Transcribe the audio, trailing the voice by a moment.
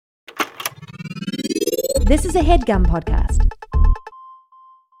This is a HeadGum podcast.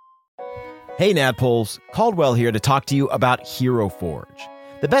 Hey Nadpoles, Caldwell here to talk to you about Hero Forge,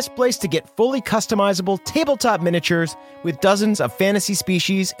 the best place to get fully customizable tabletop miniatures with dozens of fantasy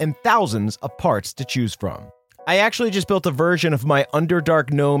species and thousands of parts to choose from. I actually just built a version of my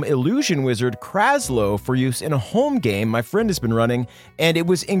Underdark Gnome illusion wizard Kraslow for use in a home game my friend has been running, and it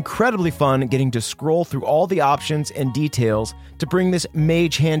was incredibly fun getting to scroll through all the options and details to bring this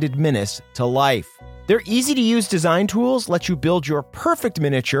mage-handed menace to life. Their easy-to-use design tools let you build your perfect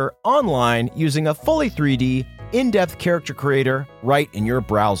miniature online using a fully 3D, in-depth character creator right in your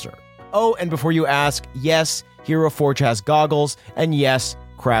browser. Oh, and before you ask, yes, Hero Forge has goggles, and yes,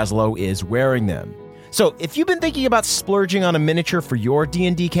 Kraslow is wearing them. So if you've been thinking about splurging on a miniature for your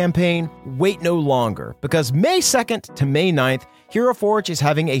D&D campaign, wait no longer, because May 2nd to May 9th, Hero Forge is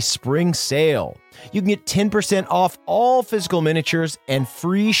having a spring sale. You can get 10% off all physical miniatures and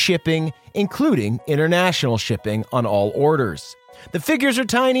free shipping, including international shipping on all orders. The figures are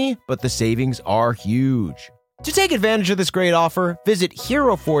tiny, but the savings are huge. To take advantage of this great offer, visit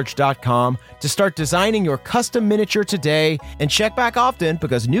HeroForge.com to start designing your custom miniature today, and check back often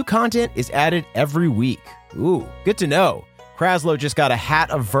because new content is added every week. Ooh, good to know. Kraslow just got a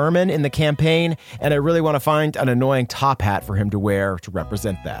hat of vermin in the campaign, and I really want to find an annoying top hat for him to wear to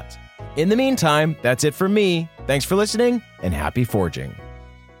represent that. In the meantime, that's it for me. Thanks for listening, and happy forging.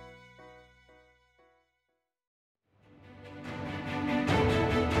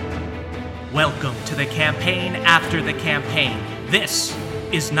 Welcome to the campaign after the campaign. This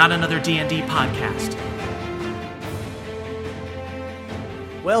is not another D&D podcast.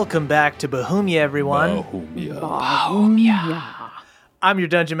 Welcome back to Bohemia, everyone. Bohemia. I'm your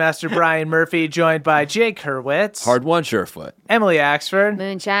Dungeon Master, Brian Murphy, joined by Jake Hurwitz. Hard one, Surefoot. Emily Axford.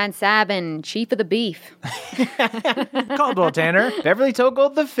 Moonshine Sabin, Chief of the Beef. Caldwell Tanner. Beverly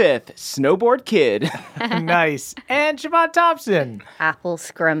Togold the Fifth, Snowboard Kid. Nice. And Siobhan Thompson. Apple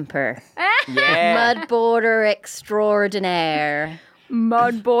Scrumper. Yeah. Mud Border Extraordinaire.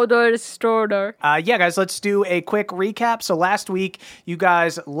 Mud Border Extraordinaire. Yeah, guys, let's do a quick recap. So last week, you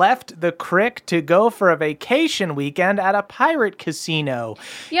guys left the Crick to go for a vacation weekend at a pirate casino.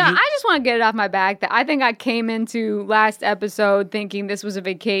 Yeah, I just want to get it off my back that I think I came into last episode thinking this was a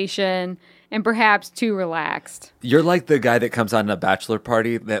vacation and perhaps too relaxed. You're like the guy that comes on a bachelor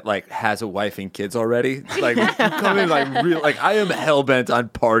party that like has a wife and kids already. Like you come in like real, like I am hellbent on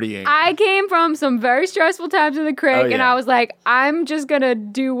partying. I came from some very stressful times in the Crick, and I was like, I'm just gonna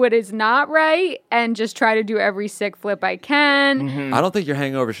do what is not right and just try to do every sick flip I can. Mm-hmm. I don't think your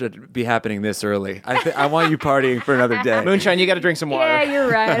hangover should be happening this early. I want you partying for another day. Moonshine, you got to drink some water. Yeah, you're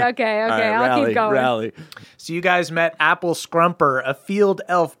right. Okay, I'll keep going. Rally. So you guys met Apple Scrumper, a field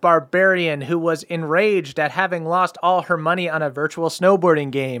elf barbarian who was enraged at having lost all her money on a virtual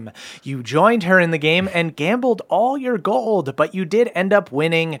snowboarding game. You joined her in the game and gambled all your gold, but you did end up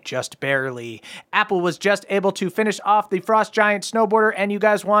winning just barely. Apple was just able to finish off the Frost Giant snowboarder, and you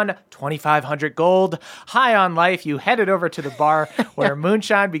guys won 2,500 gold. High on life, you headed over to the bar where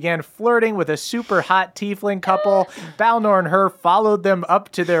Moonshine began flirting with a super hot tiefling couple. Balnor and her followed them up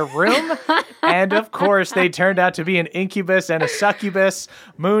to their room, and of course, they turned out to be an incubus and a succubus.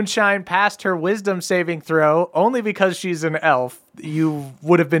 Moonshine passed her wisdom saving throw only because she's an elf. You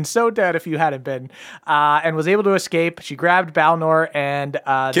would have been so dead if you hadn't been, and was able to escape. She grabbed Balnor and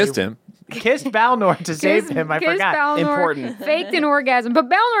Kissed him. Kissed Balnor to save him. I forgot. Balnor, Important. Faked an orgasm, but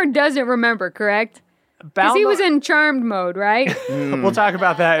Balnor doesn't remember, correct? Because he was in charmed mode, right? We'll talk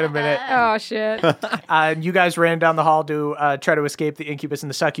about that in a minute. Oh, shit. You guys ran down the hall to try to escape the incubus and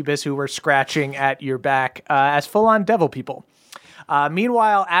the succubus who were scratching at your back as full-on devil people.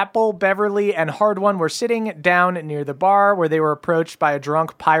 Meanwhile, Apple, Beverly, and Hard One were sitting down near the bar where they were approached by a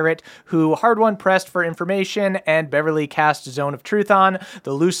drunk pirate who Hard One pressed for information and Beverly cast Zone of Truth on.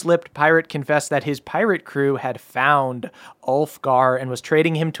 The loose-lipped pirate confessed that his pirate crew had found Ulfgar and was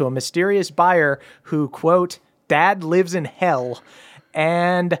trading him to a mysterious buyer who, quote, "Dad lives in hell."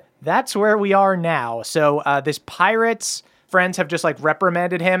 And that's where we are now. So this pirate's friends have just like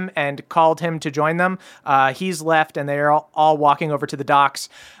reprimanded him and called him to join them. He's left and they're all walking over to the docks.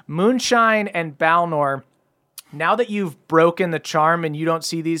 Moonshine and Balnor, now that you've broken the charm and you don't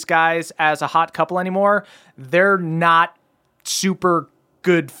see these guys as a hot couple anymore, they're not super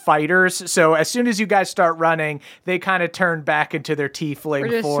good fighters. So as soon as you guys start running, they kind of turn back into their tiefling We're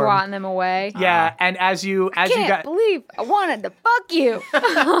just form. swatting them away. Yeah, and as you Can't believe I wanted to fuck you.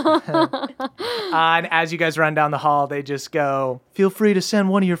 and as you guys run down the hall, they just go, "Feel free to send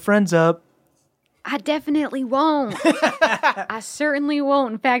one of your friends up." I definitely won't. I certainly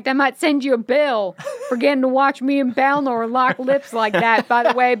won't. In fact, I might send you a bill for getting to watch me and Balnor lock lips like that. By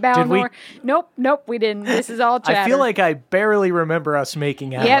the way, Balnor. Nope, we didn't. This is all chatter. I feel like I barely remember us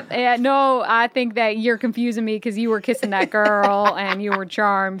making out. Yep. No, I think that you're confusing me because you were kissing that girl and you were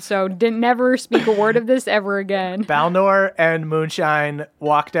charmed. So didn't never speak a word of this ever again. Balnor and Moonshine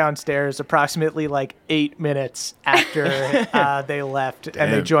walk downstairs approximately like 8 minutes after they left,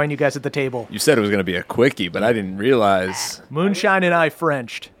 and they join you guys at the table. You said it was going to be a quickie, but I didn't realize. Moonshine and I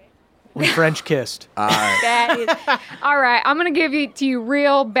Frenched. We French kissed. That is all right. I'm gonna give it to you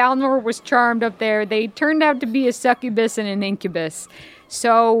real. Balnor was charmed up there. They turned out to be a succubus and an incubus,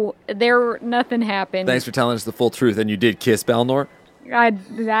 so nothing happened. Thanks for telling us the full truth, and you did kiss Balnor? I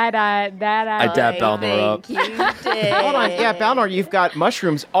dab Balnor up. You did. Hold on. Yeah, Balnor, you've got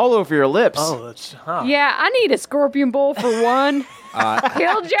mushrooms all over your lips. Oh, that's... Huh. Yeah, I need a scorpion bowl for one.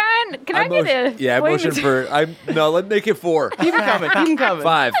 Hill John, can I get a motion for. Let's make it 4. Keep them coming.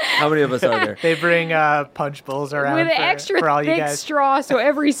 5. How many of us are there? They bring punch bowls around with an for extra all you thick guys. straw, so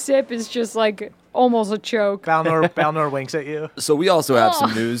every sip is just like almost a choke. Balnor winks at you. So we also have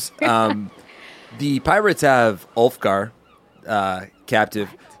some news. The pirates have Ulfgar captive.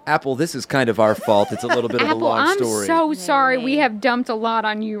 Apple, this is kind of our fault. It's a little bit of a Apple, long I'm story. so sorry. We have dumped a lot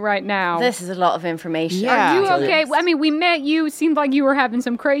on you right now. This is a lot of information. Yeah. Are you okay? I mean, we met you. Seemed like you were having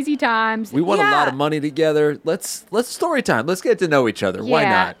some crazy times. We won a lot Yeah. of money together. Let's story time. Let's get to know each other. Why Yeah.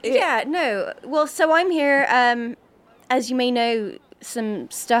 not? Yeah, no. Well, so I'm here. As you may know, some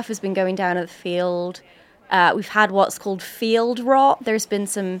stuff has been going down at the field. We've had what's called field rot. There's been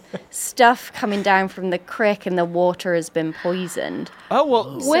some stuff coming down from the creek, and the water has been poisoned. Oh,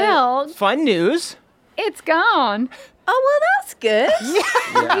 well, Well, fun news. it's gone. Oh, well, that's good.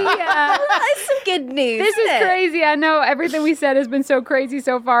 Yeah. That's some good news. This is isn't it? crazy. I know everything we said has been so crazy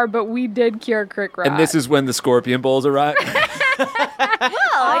so far, but we did cure crick rot. And this is when the scorpion bowls arrive. Well,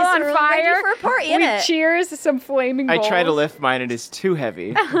 all I on ready fire. for a party, we innit? cheers to some flaming I bowls. try to lift mine. It is too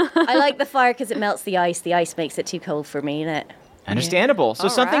heavy. I like the fire because it melts the ice. The ice makes it too cold for me, innit? Understandable. So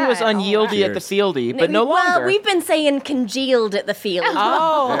something was right, unyieldy at the Cheers. fieldy, but no Well, longer. we've been saying congealed at the field.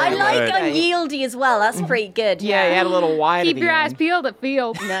 Oh, I like right. unyieldy as well. That's pretty good. Yeah, you had a little wide Keep at the your eyes end. peeled at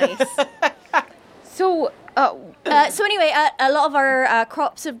field. Nice. So, So anyway, a lot of our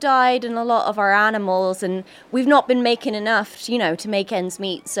crops have died and a lot of our animals, and we've not been making enough, to make ends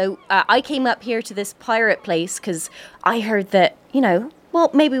meet. So I came up here to this pirate place because I heard that, well,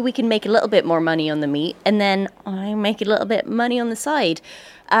 maybe we can make a little bit more money on the meat, and then I make a little bit money on the side.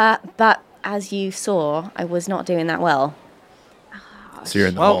 But as you saw, I was not doing that well. So you're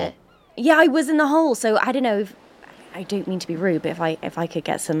in the hole. Yeah, I was in the hole, so I don't know. I don't mean to be rude, but if I could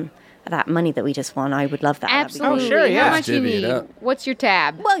get some of that money that we just won, I would love that. That'd be great. absolutely. sure, yeah. How much you Divvy it need? up. What's your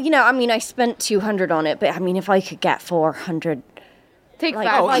tab? Well, I spent 200 on it, but if I could get 400, Take like,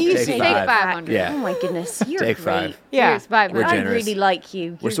 500. if I Take could five. 500. Yeah. Oh my goodness, you're Take great. 5. Yeah. Here's 500. We're I generous. really like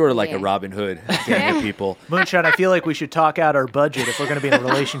you. We're You're- sort of like yeah. a Robin Hood, gang of people. Moonshine, I feel like we should talk out our budget if we're going to be in a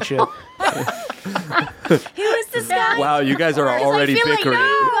relationship. Who is this guy? Wow, you guys are 'Cause already I feel bickering. like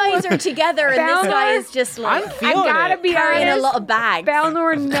you guys are together, and this Balnor? guy is just like I'm I feeling gotta it. be carrying honest. a lot of bags.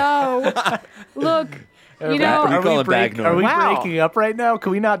 Balnor, no. Look, you know, We call him Bagnor. Are we Wow. breaking up right now?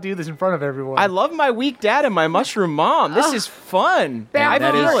 Can we not do this in front of everyone? I love my weak dad and my mushroom mom. This is fun. I And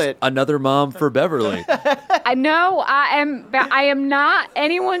that feel is it. another mom for Beverly. I know I am not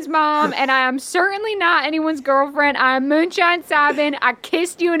anyone's mom, and I am certainly not anyone's girlfriend. I am Moonshine Sabin. I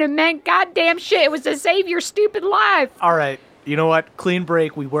kissed you, and it meant goddamn shit. It was to save your stupid life. All right. You know what? Clean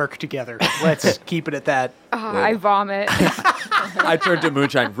break. We work together. Let's keep it at that. Oh, I vomit. I turned to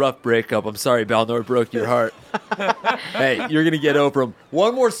Moonshine. Rough breakup. I'm sorry, Balnor broke your heart. Hey, you're going to get over him.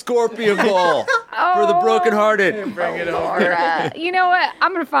 One more scorpion bowl for the brokenhearted. Bring it over. You know what?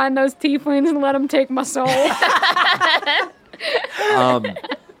 I'm gonna find those tieflings and let them take my soul.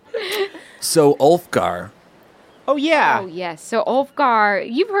 So Ulfgar, Oh, yeah. Oh yes. So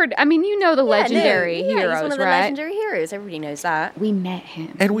Ulfgar, you've heard. I mean, you know the legendary he's heroes, one of the right? legendary heroes. Everybody knows that. We met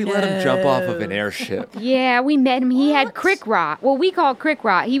him. and we let him jump off of an airship. Yeah, we met him. He had crick rot. Well, we call it crick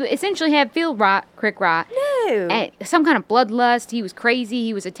rot. He essentially had field rot, crick rot. No. And some kind of bloodlust. He was crazy.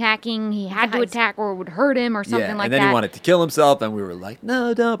 He was attacking. He had to Nice. attack or it would hurt him or something Yeah, like and then that. he wanted to kill himself, and we were like,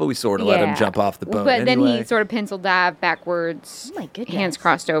 no, don't. But we sort of let him Yeah. jump off the boat. But then anyway. he sort of pencil dive backwards. Oh my goodness. Hands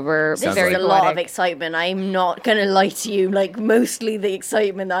crossed over. This very is a lot of poetic. excitement. I'm not gonna lie to you. Like mostly the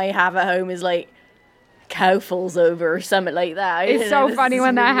excitement I have at home is like cow falls over or something like that. It's so This funny is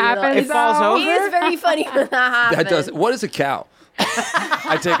when that really happens. It falls though. over? He is very funny when that happens. that does. What is a cow?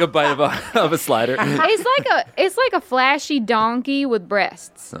 I take a bite of a slider. It's like a flashy donkey with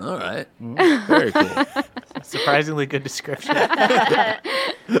breasts. All right. Very cool. Surprisingly good description.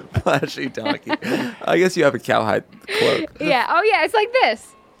 Flashy donkey. I guess you have a cowhide cloak. Yeah. Oh yeah. It's like this.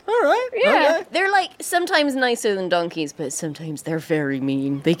 All right. Yeah. Okay. They're like sometimes nicer than donkeys, but sometimes they're very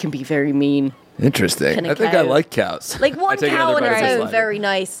mean. They can be very mean. Interesting. Kinda I think I cow. like cows. Like I one take cow another on bite its of the own, slider. very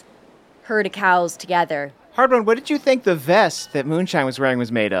nice. Herd of cows together. Hardwon, what did you think the vest that Moonshine was wearing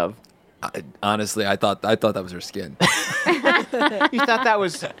was made of? Honestly, I thought that was her skin. You thought that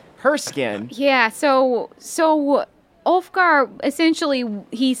was her skin. Yeah. So Ulfgar essentially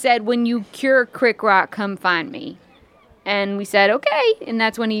he said, "When you cure Crickrock, come find me." And we said, "Okay." And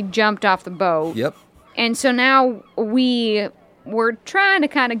that's when he jumped off the boat. Yep. And so now we're trying to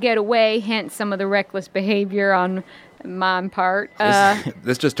kind of get away, hence some of the reckless behavior on my part.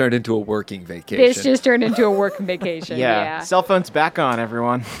 This just turned into a working vacation. This just turned into a working vacation. Yeah. Cell phone's back on,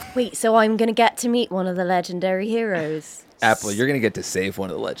 everyone. Wait, so I'm gonna get to meet one of the legendary heroes. Apple, you're going to get to save one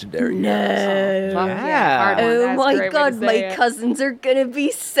of the legendary heroes. Fuck Yeah. Hardwon, Oh that's a my great way to god, say my it. cousins are gonna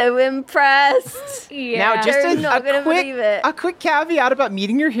be so impressed. Yeah. Now, just They're not gonna believe it. a quick caveat about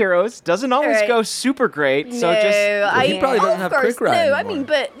meeting your heroes doesn't always Alright. go super great. So no, just he probably doesn't have of course, Quick Ride no, I anymore. mean,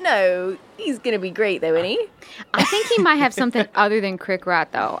 but no, he's gonna be great though, isn't he? I think he might have something other than Crickrat,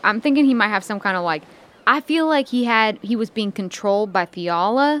 though. I'm thinking he might have some kind of like. I feel like he was being controlled by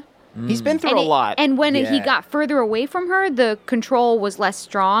Fiala. he's been through a lot. And when he Yeah. got further away from her, the control was less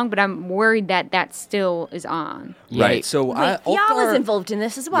strong. But I'm worried that still is on. Right. So Wait, Fiala's involved in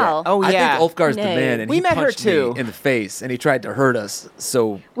this as well. Oh, I yeah. think Ulfgar's the No. man, and We he met her punched too. me in the face, and he tried to hurt us.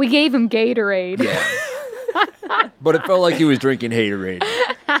 So We gave him Gatorade. yeah. But it felt like he was drinking haterade.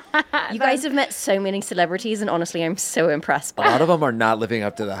 You guys have met so many celebrities, and honestly, I'm so impressed A by lot of them are not living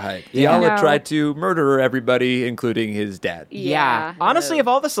up to the hype. Yeah. Fiala No. tried to murder everybody, including his dad. Yeah. Honestly, of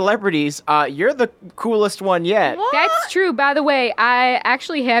all the celebrities, you're the coolest one yet. That's true. By the way, I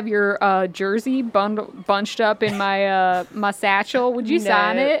actually have your jersey bunched up in my my satchel. Would you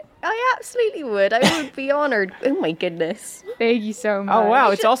sign No. it? I absolutely would. I would be honored. Oh my goodness. Thank you so much. Oh, wow.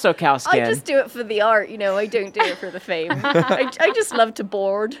 It's also cow skin. I just do it for the art, I don't do it for the fame. I just love to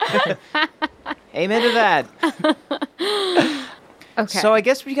board. Amen to that. Okay. So I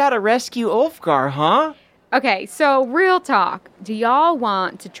guess we gotta rescue Ulfgar, huh? Okay, so real talk. Do y'all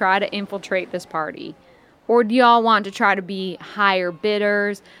want to try to infiltrate this party? Or do y'all want to try to be higher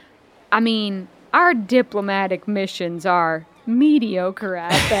bidders? I mean, our diplomatic missions are mediocre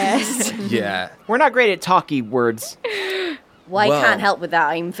at best. Yeah. We're not great at talky words. Well, I Well- can't help with that.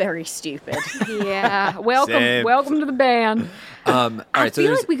 I'm very stupid. Yeah. Welcome Same. welcome to the band. All right. I So feel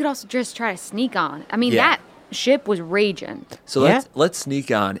there's like we could also just try to sneak on. I mean, Yeah. that ship was raging. So Yeah. let's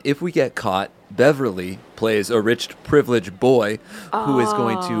sneak on. If we get caught, Beverly plays a rich, privileged boy who is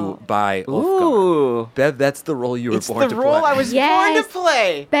going to buy Ulfgar. Ooh. Bev, that's the role you were It's born the to role play. I was born Yes. to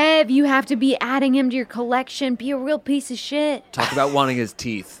play. Bev, you have to be adding him to your collection. Be a real piece of shit. Talk about wanting his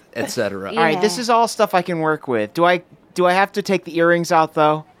teeth, etc. Yeah. All right, this is all stuff I can work with. Do I have to take the earrings out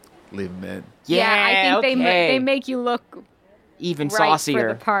though? Leave him in. I think okay. they make you look Even right saucier. for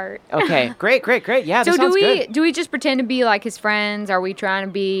the part. Okay, great. Yeah, So this sounds good. do we just pretend to be like his friends? Are we trying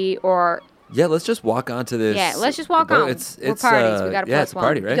to be or Yeah, let's just walk onto this. Yeah, let's just walk boat. on. It's We're parties. We got a yeah, plus it's a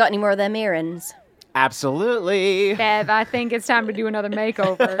party, one. right? You got any more of them errands? Absolutely. Bev? I think it's time to do another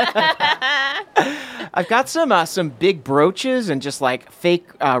makeover. I've got some big brooches and just like fake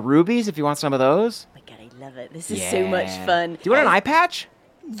rubies if you want some of those. Oh my god, I love it. This is so much fun. Do you want an eye patch?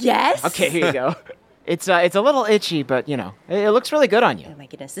 Yes. Okay, here you go. It's a little itchy, but it looks really good on you. Oh my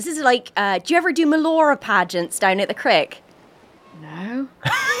goodness. This is like, do you ever do Melora pageants down at the creek? No, Oh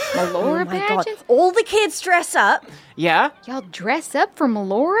Melora my god. pageants. All the kids dress up. Yeah? Y'all dress up for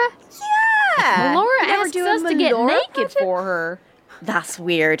Melora? Yeah. Melora You never asks do a us to get Melora naked pageant? for her. That's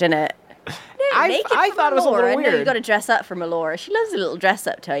weird, isn't it? I thought it was a little No, you weird. got to dress up for Melora. She loves a little dress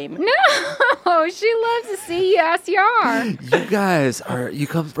up time. No, she loves to see you as you are. You guys you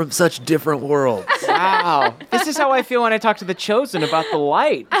come from such different worlds. Wow. This is how I feel when I talk to the Chosen about the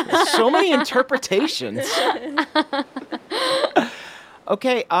light. So many interpretations.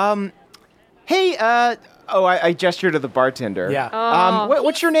 Okay, hey, I gestured to the bartender. Yeah.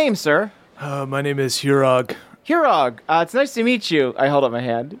 What's your name, sir? My name is Hurog. Hurog. It's nice to meet you. I hold up my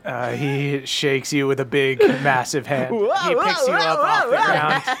hand. He shakes you with a big, massive hand. He picks you up off the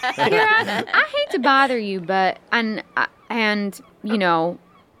ground. Kira, I hate to bother you, but and you know,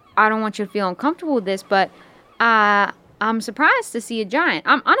 I don't want you to feel uncomfortable with this, but I'm surprised to see a giant.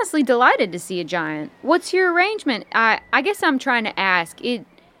 I'm honestly delighted to see a giant. What's your arrangement? I guess I'm trying to ask.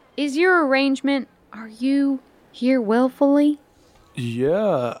 Is your arrangement? Are you here willfully?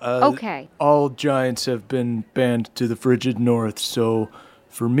 Yeah. Okay. All giants have been banned to the frigid north, so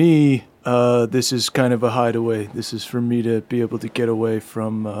for me, this is kind of a hideaway. This is for me to be able to get away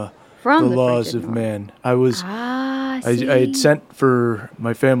from the laws frigid of north. man. I See. had sent for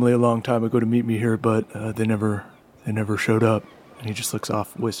my family a long time ago to meet me here, but they never showed up. And he just looks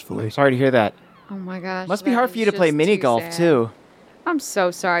off wistfully. Sorry to hear that. Oh my gosh. Must be that hard for you is to play just mini too golf sad. too. I'm so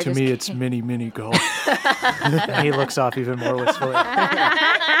sorry. To just me, it's can't- mini golf. And he looks off even more wistfully.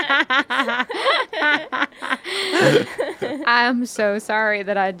 I'm so sorry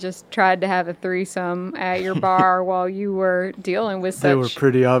that I just tried to have a threesome at your bar while you were dealing with such. They were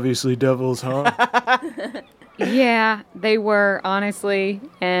pretty obviously devils, huh? Yeah, they were, honestly.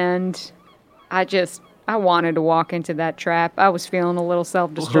 And I wanted to walk into that trap. I was feeling a little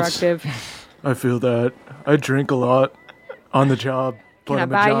self-destructive. I feel that. I drink a lot on the job. But Can I I'm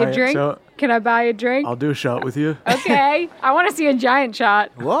buy you a giant, drink? So Can I buy you a drink? I'll do a shot with you. Okay. I want to see a giant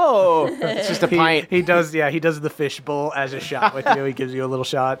shot. Whoa! It's just a pint. He does the fish bowl as a shot with you. He gives you a little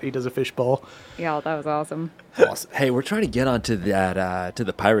shot. He does a fish bowl. Yeah, that was awesome. Awesome. Hey, we're trying to get onto that to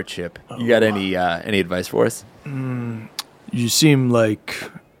the pirate ship. You got any advice for us? You seem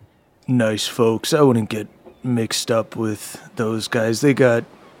like nice folks. I wouldn't get mixed up with those guys. They got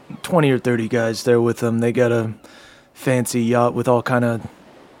 20 or 30 guys there with them. They got a fancy yacht with all kind of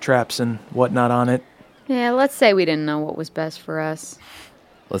traps and whatnot on it. Yeah, let's say we didn't know what was best for us.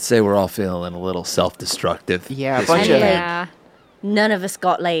 Let's say we're all feeling a little self-destructive. Yeah, a this bunch week. of- Yeah. None of us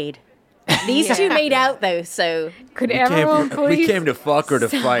got laid. These two made out though, so Could We everyone came, please? we came to fuck or to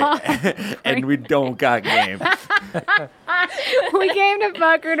fight, and we don't got game. We came to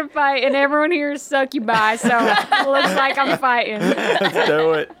fuck or to fight, and everyone here is succubi, so it looks like I'm fighting. Let's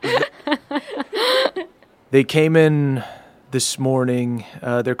do it. They came in this morning.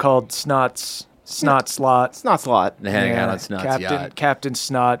 They're called Snot Slot. It's not slot. They hang out on Snot's yacht. Captain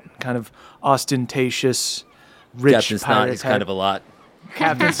Snot, kind of ostentatious, rich Captain Snot pirate is kind of a lot.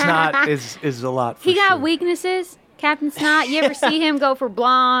 Captain Snot is a lot. For He got sure. weaknesses, Captain Snot. You ever see him go for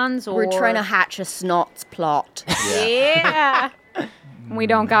blondes? Or... we're trying to hatch a snots plot. Yeah. We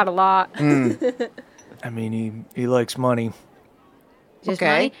don't got a lot. I mean, he likes money. Just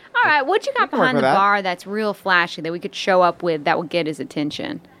Okay. money. All right, what you got can work behind the with that. bar that's real flashy that we could show up with that would get his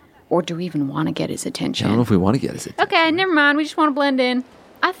attention? Or do we even want to get his I don't know attention? if we want to get us. Okay, never mind. We just want to blend in.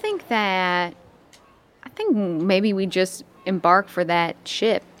 I think maybe we just embark for that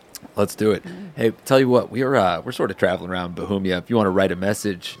ship. Let's do it. Hey, tell you what, we're sort of traveling around Bohemia. If you want to write a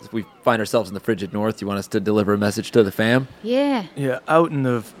message, if we find ourselves in the frigid north, you want us to deliver a message to the fam? Yeah. Yeah, out in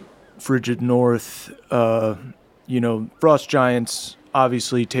the frigid north, frost giants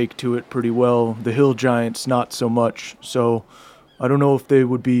obviously take to it pretty well. The hill giants, not so much. So I don't know if they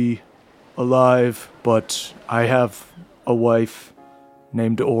would be alive, but I have a wife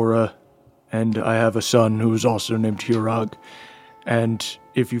named Aura, and I have a son who is also named Hurog. And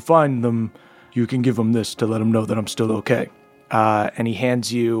if you find them, you can give them this to let them know that I'm still okay. And he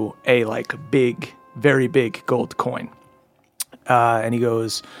hands you a big, very big gold coin. And he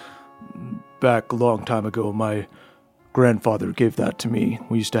goes, back a long time ago, my grandfather gave that to me.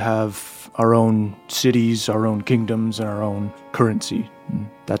 We used to have our own cities, our own kingdoms, and our own currency. And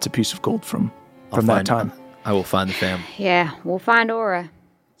that's a piece of gold from that time. I will find the fam. Yeah, we'll find Aura.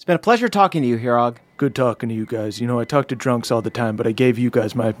 It's been a pleasure talking to you, Hurog. Good talking to you guys. I talk to drunks all the time, but I gave you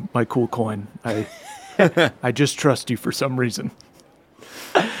guys my cool coin. I just trust you for some reason.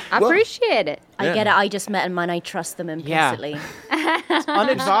 I appreciate it. I get it. I just met them and I trust them implicitly.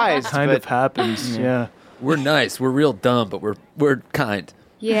 Unadvised. Kind but of happens, yeah. We're nice. We're real dumb, but we're kind.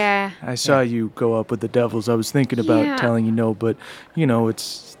 Yeah. I saw you go up with the devils. I was thinking about Yeah. telling you no, but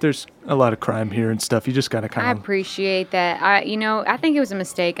there's a lot of crime here and stuff. You just gotta I kind of. appreciate that. I think it was a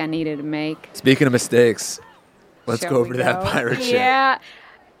mistake I needed to make. Speaking of mistakes, let's Shall go over we to that go? pirate ship. Yeah.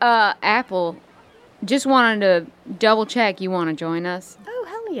 Apple, just wanted to double check you want to join us. Oh,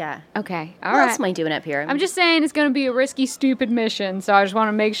 hell yeah. Okay. All What right. else am I doing up here? I'm just saying it's going to be a risky, stupid mission, so I just want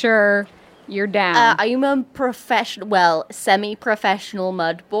to make sure you're down. I'm a semi-professional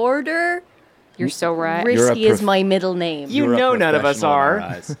mud boarder. you're so right. Risky is my middle name. You You're a know none of us professional in our are.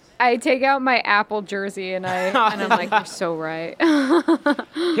 eyes. I take out my Apple jersey and I'm like, you're so right.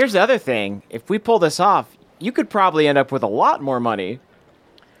 Here's the other thing. If we pull this off, you could probably end up with a lot more money.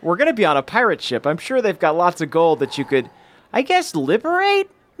 We're going to be on a pirate ship. I'm sure they've got lots of gold that you could, I guess, liberate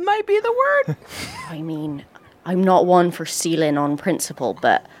might be the word. I mean, I'm not one for stealing on principle,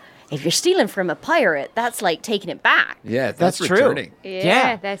 but if you're stealing from a pirate, that's like taking it back. Yeah, That's true. returning.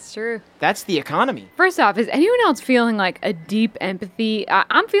 Yeah, that's true. That's the economy. First off, is anyone else feeling like a deep empathy?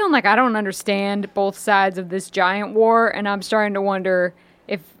 I'm feeling like I don't understand both sides of this giant war, and I'm starting to wonder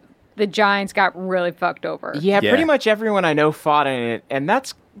if the giants got really fucked over. Yeah, Yeah. pretty much everyone I know fought in it, and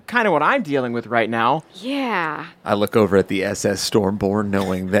that's kind of what I'm dealing with right now. Yeah. I look over at the SS Stormborn,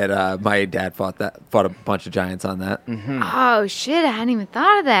 knowing that my dad fought a bunch of giants on that. Oh, shit, I hadn't even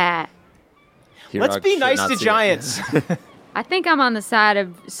thought of that. Let's Hero be should nice not to see it. giants. I think I'm on the side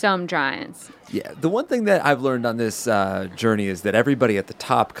of some giants. Yeah, the one thing that I've learned on this journey is that everybody at the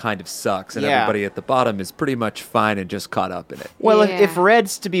top kind of sucks, and Yeah. everybody at the bottom is pretty much fine and just caught up in it. Well, Yeah. if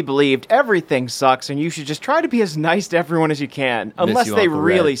Red's to be believed, everything sucks, and you should just try to be as nice to everyone as you can, unless you, they Uncle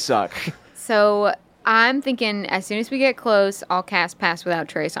really Red. suck. So I'm thinking as soon as we get close, I'll cast Pass Without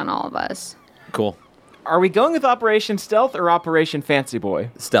Trace on all of us. Cool. Are we going with Operation Stealth or Operation Fancy Boy?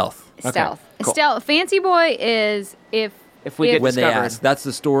 Stealth. Stealth. cool. Stealth. Fancy Boy is if we get When they discovered. ask, that's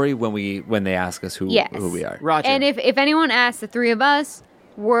the story when they ask us who Yes. we are. Roger. And if anyone asks the three of us,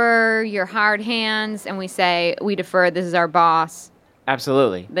 we're your hard hands, and we say, we defer, this is our boss,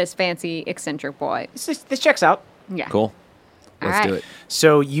 Absolutely. this fancy, eccentric boy. This checks out. Yeah. Cool. Let's do right. it.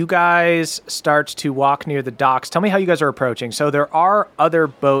 So you guys start to walk near the docks. Tell me how you guys are approaching. So there are other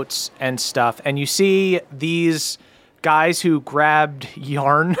boats and stuff, and you see these guys who grabbed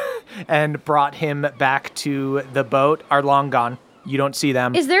Yarn and brought him back to the boat are long gone. You don't see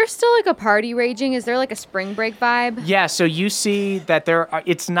them. Is there still like a party raging? Is there like a spring break vibe? Yeah, so you see that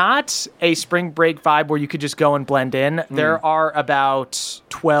it's not a spring break vibe where you could just go and blend in. There are about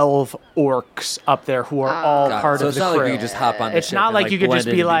 12 orcs up there who are all Got it. part So of it's the not crew. like you just hop on the It's ship not and, like you could just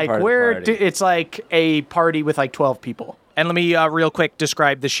blend be in and like, part of the where party. it's like a party with like 12 people. And let me real quick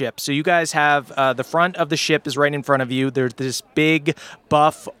describe the ship. So you guys have the front of the ship is right in front of you. There's this big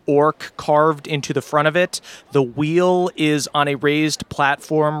buff orc carved into the front of it. The wheel is on a raised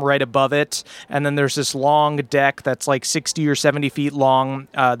platform right above it. And then there's this long deck that's like 60 or 70 feet long.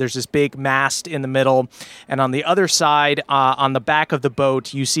 There's this big mast in the middle. And on the other side, on the back of the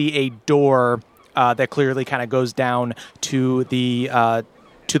boat, you see a door that clearly kind of goes down to the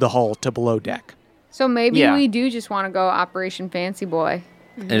hull, to below deck. So maybe Yeah. we do just want to go Operation Fancy Boy.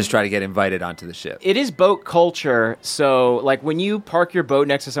 And just try to get invited onto the ship. It is boat culture, so like when you park your boat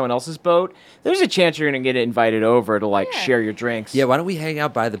next to someone else's boat, there's a chance you're gonna get invited over to like share your drinks. Yeah, why don't we hang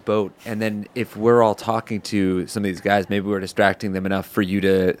out by the boat, and then if we're all talking to some of these guys, maybe we're distracting them enough for you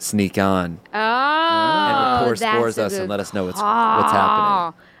to sneak on Oh, and rapport that's spores a us and good let us know what's call.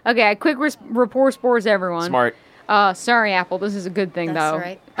 happening. Okay, quick rapport spores everyone. Smart. Sorry, Apple. This is a good thing, That's though. all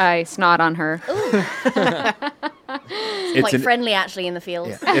right. I snot on her. It's Quite an, friendly, actually, in the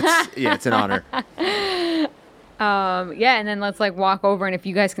field. it's an honor. Yeah, and then let's like walk over, and if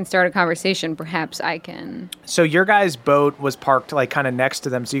you guys can start a conversation, perhaps I can. So your guys' boat was parked like kind of next to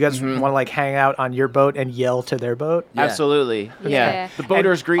them. So you guys want to like hang out on your boat and yell to their boat? Yeah. Absolutely. Yeah. Yeah. The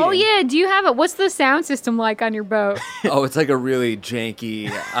boater's greeting. Oh yeah, do you have it? What's the sound system like on your boat? Oh, it's like a really janky.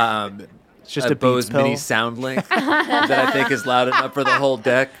 It's just a Bose Beats pill. Mini sound link that I think is loud enough for the whole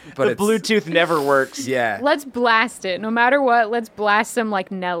deck. But The it's Bluetooth never works. Yeah. Let's blast it. No matter what, let's blast them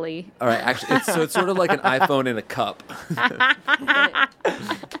like Nelly. All right. Actually, it's sort of like an iPhone in a cup.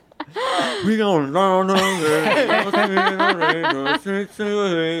 We going down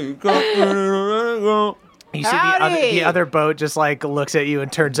You see the other boat just like looks at you and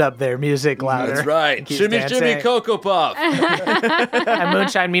turns up their music louder. That's right. and keeps Shimmy, dancing. shimmy, Cocoa Puff. And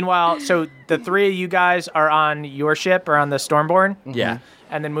Moonshine, meanwhile, so the three of you guys are on your ship or on the Stormborn. Yeah.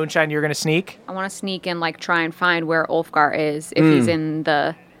 And then Moonshine, you're going to sneak. I want to sneak and like try and find where Ulfgar is if he's in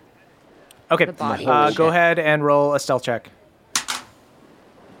the. Okay. The body. Go ahead and roll a stealth check.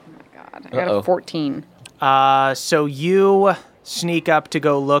 God, I got a 14. So you sneak up to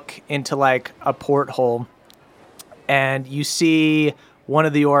go look into like a porthole, and you see one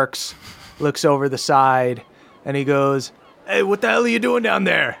of the orcs looks over the side, and he goes, "Hey, what the hell are you doing down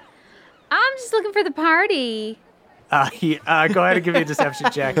there?" I'm just looking for the party. Go ahead and give me a deception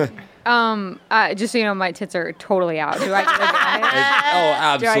check. Just so you know, my tits are totally out. Do I get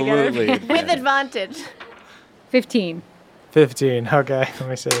Oh, Do I get it? absolutely. With advantage. 15. 15. Okay, let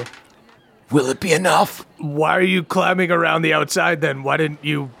me see. Will it be enough? Why are you climbing around the outside then? Why didn't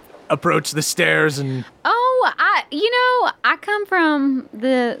you approach the stairs and... Oh, I come from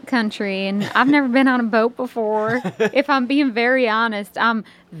the country and I've never been on a boat before. If I'm being very honest, I'm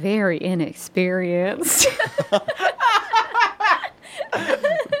very inexperienced.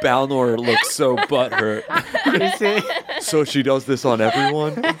 Balnor looks so butthurt. You see? So she does this on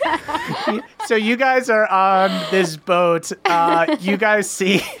everyone? So you guys are on this boat. You guys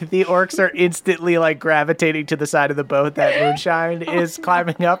see the orcs are instantly like gravitating to the side of the boat that Moonshine is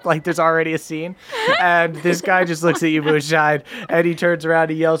climbing up. Like there's already a scene. And this guy just looks at you, Moonshine, and he turns around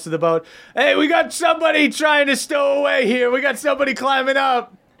and yells to the boat, "Hey, we got somebody trying to stow away here. We got somebody climbing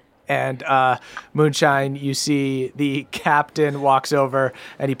up." And Moonshine, you see the captain walks over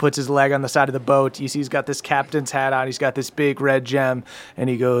and he puts his leg on the side of the boat. You see he's got this captain's hat on. He's got this big red gem. And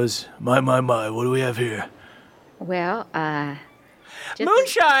he goes, my, what do we have here? Well,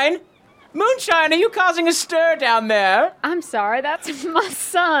 Moonshine! Moonshine, are you causing a stir down there? I'm sorry, that's my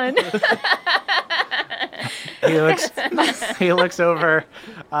son. He looks over.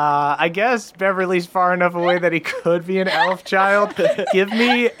 I guess Beverly's far enough away that he could be an elf child. Give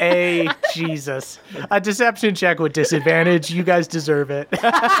me a deception check with disadvantage. You guys deserve it.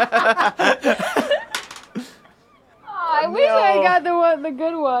 I wish I got the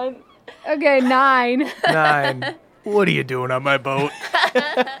good one. Okay, 9. 9. What are you doing on my boat?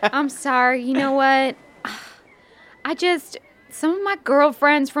 I'm sorry. You know what? Some of my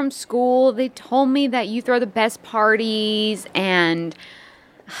girlfriends from school, they told me that you throw the best parties, and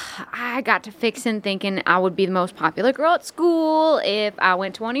I got to fixing thinking I would be the most popular girl at school if I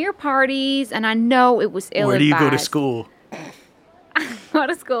went to one of your parties, and I know it was ill-advised. Where do you go to school? I go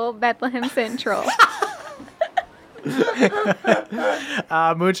to school, Bethlehem Central.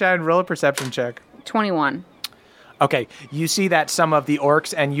 Moonshine, roll a perception check. 21. Okay, you see that some of the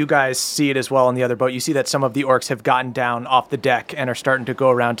orcs, and you guys see it as well on the other boat, you see that some of the orcs have gotten down off the deck and are starting to go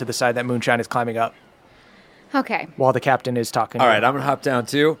around to the side that Moonshine is climbing up. Okay. While the captain is talking. All right, I'm going to hop down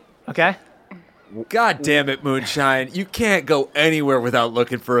too. Okay. God damn it, Moonshine. You can't go anywhere without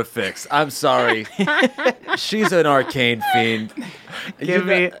looking for a fix. I'm sorry. She's an arcane fiend. Give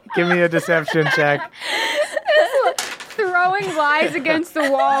me a deception check. Throwing lies against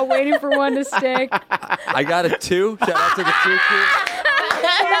the wall, waiting for one to stick. I got a 2. Shout out to the 2 crew.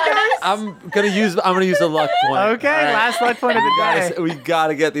 I'm gonna use a luck point. Okay, right. Last luck point of the day. We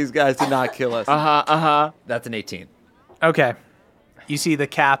gotta get these guys to not kill us. That's an 18. Okay. You see the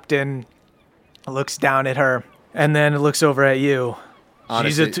captain looks down at her and then looks over at you.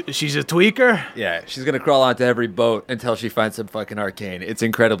 Honestly, she's a tweaker? Yeah, she's gonna crawl onto every boat until she finds some fucking arcane. It's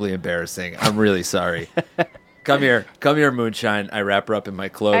incredibly embarrassing. I'm really sorry. Come here, Moonshine. I wrap her up in my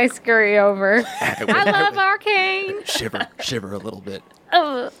cloak. I scurry over. I love arcane. Shiver a little bit.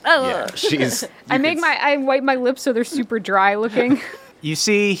 Oh. Yeah, she's. I wipe my lips so they're super dry looking. You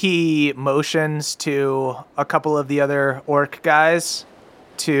see, he motions to a couple of the other orc guys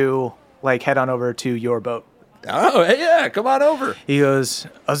to head on over to your boat. Oh, yeah, come on over. He goes,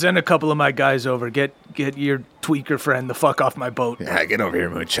 "I'll send a couple of my guys over. Get your tweaker friend the fuck off my boat." Yeah, get over here,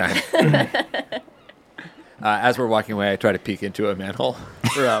 Moonshine. As we're walking away, I try to peek into a manhole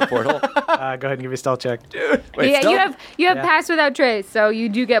or a porthole. Go ahead and give me a stealth check. Dude, wait, yeah, stealth? you have pass without trace, so you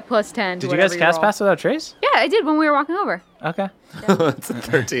do get plus 10. Did you guys cast pass without trace? Yeah, I did when we were walking over. Okay. It's a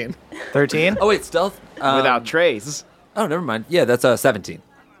 13. 13? Oh, wait, stealth? Without trace. Oh, never mind. Yeah, that's 17.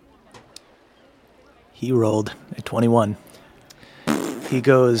 He rolled a 21. He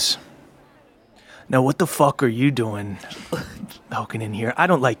goes, "Now what the fuck are you doing poking in here? I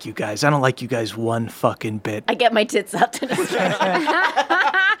don't like you guys. I don't like you guys one fucking bit." I get my tits out to distract.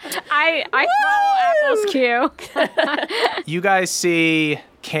 I follow Apple's cue. You guys see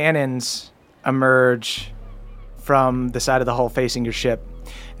cannons emerge from the side of the hull facing your ship.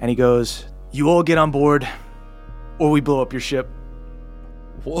 And he goes, "You all get on board or we blow up your ship."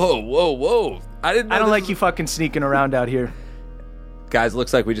 Whoa. I don't like you fucking sneaking around out here. Guys,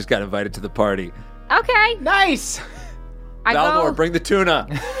 looks like we just got invited to the party. Okay. Nice. Balnor, bring the tuna.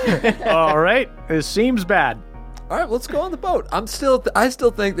 All right. This seems bad. All right, let's go on the boat. I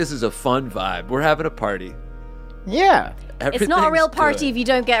still think this is a fun vibe. We're having a party. Yeah. It's not a real Everything's party good. if you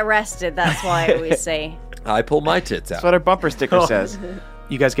don't get arrested. That's why I always say. I pull my tits out. That's what our bumper sticker says.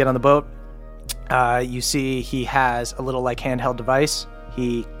 You guys get on the boat. You see he has a little handheld device.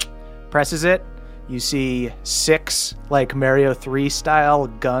 He presses it. You see 6 Mario 3 style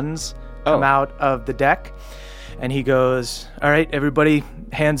guns come out of the deck. And he goes, "All right, everybody,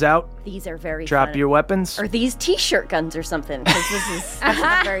 hands out. These are very Drop fun. your weapons." Or these t-shirt guns or something, because this is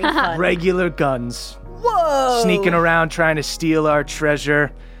very fun. Regular guns. Whoa! Sneaking around trying to steal our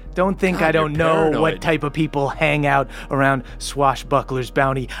treasure. Don't think God, I don't you're know paranoid. what type of people hang out around Swashbuckler's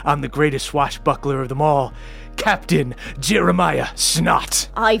bounty. I'm the greatest swashbuckler of them all, Captain Jeremiah Snot.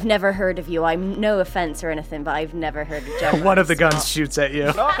 I've never heard of you. I'm no offense or anything, but I've never heard of Jeremiah. One of the guns shoots at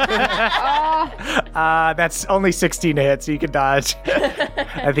you. That's only 16 to hit, so you can dodge.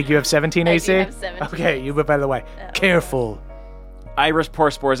 I think you have 17 I AC? do have 17 Okay, you move out of the way. Careful. Iris pour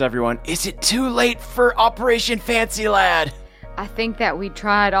spores everyone. Is it too late for Operation Fancy Lad? I think that we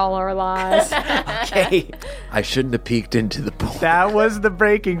tried all our lives. Okay. I shouldn't have peeked into the pool. That was the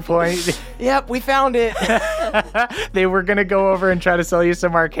breaking point. Yep, we found it. They were going to go over and try to sell you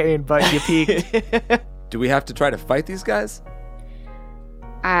some arcane, but you peeked. Do we have to try to fight these guys?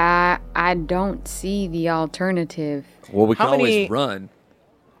 I don't see the alternative. Well, we can How many- always run.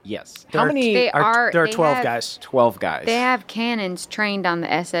 Yes. There How are- many? They are. There are they 12 have- guys. 12 guys. They have cannons trained on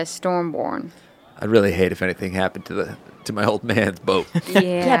the SS Stormborn. I'd really hate if anything happened to my old man's boat.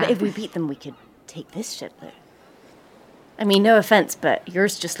 Yeah, but if we beat them, we could take this ship there. I mean, no offense, but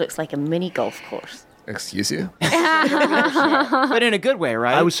yours just looks like a mini golf course. Excuse you? But in a good way,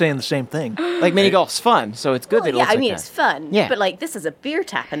 right? I was saying the same thing. like mini golf's fun, so it's good that it Yeah, looks I like mean, that. it's fun. Yeah. But, like, this is a beer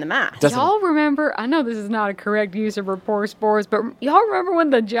tap in the math. Doesn't- Y'all remember? I know this is not a correct use of rapport spores, but y'all remember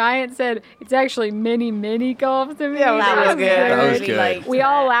when the giant said it's actually mini golf to me? Yeah, That was That was good. That was We good. liked We that.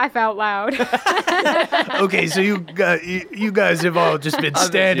 all laugh out loud. Okay, so you guys have all just been I'm the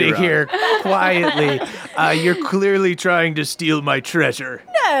standing hero. here quietly. You're clearly trying to steal my treasure.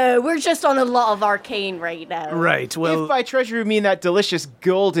 No, we're just on a lot of arcane right now. Right, well... If by treasure you mean that delicious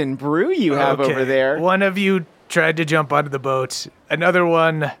golden brew you have okay. over there. One of you tried to jump onto the boat. Another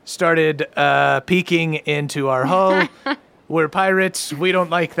one started peeking into our hull. We're pirates. We don't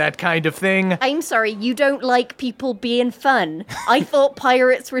like that kind of thing. I'm sorry, you don't like people being fun. I thought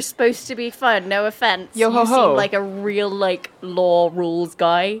pirates were supposed to be fun, no offense. Yo ho you ho. seem like a real, like, law rules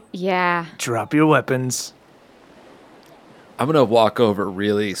guy. Yeah. Drop your weapons. I'm going to walk over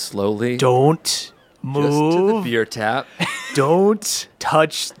really slowly. Don't Just to the move. beer tap. Don't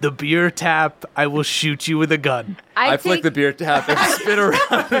touch the beer tap. I will shoot you with a gun. I flick the beer tap and spin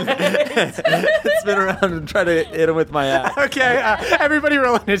around. Spin around and try to hit him with my axe. Okay, everybody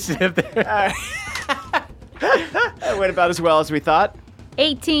roll initiative there. That went about as well as we thought.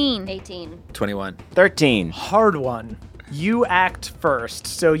 18. 18. 21. 13. Hard one. You act first,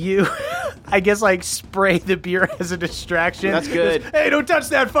 so you, I guess, like, spray the beer as a distraction. That's good. Hey, don't touch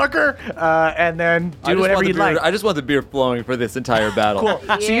that fucker! And then do whatever you'd like. I just want the beer flowing for this entire battle. Cool.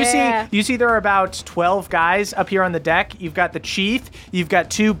 So Yeah. you see there are about 12 guys up here on the deck. You've got the chief. You've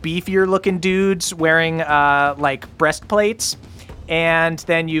got two beefier looking dudes wearing like breastplates, and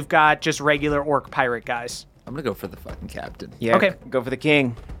then you've got just regular orc pirate guys. I'm going to go for the fucking captain. Yeah. Okay. Go for the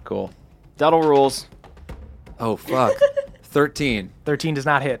king. Cool. Duddle rules. Oh, fuck. 13. 13 does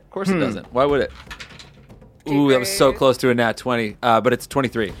not hit. Of course it doesn't. Why would it? Ooh, that was so close to a nat 20. But it's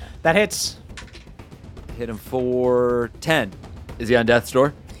 23. That hits. Hit him for 10. Is he on death's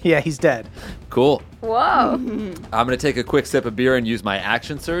door? Yeah, he's dead. Cool. Whoa. I'm going to take a quick sip of beer and use my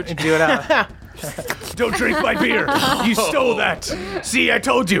action surge. Do it out. Don't drink my beer. You stole that. See, I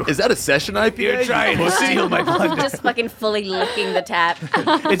told you. Is that a session IPA? You're trying to steal my blood. Just fucking fully licking the tap.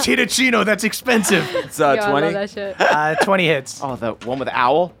 It's Hitachino. That's expensive. It's Yo, I love 20. that shit. 20 hits. Oh, the one with the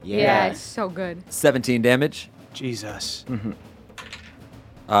owl? Yeah, it's so good. 17 damage. Jesus.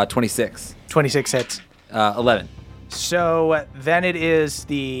 26. 26 hits. 11. So then it is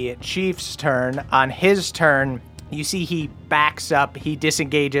the chief's turn. On his turn, you see he backs up, he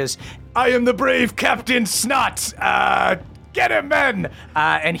disengages. I am the brave Captain Snot! Get him, men!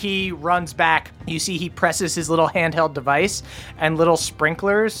 And he runs back. You see he presses his little handheld device, and little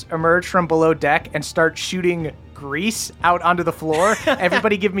sprinklers emerge from below deck and start shooting grease out onto the floor.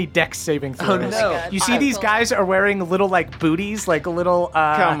 Everybody give me dex saving throws. no. You see these guys are wearing little, like, booties, like little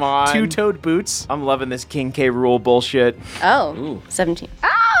Come on. two-toed boots. I'm loving this King K rule bullshit. Oh, 17.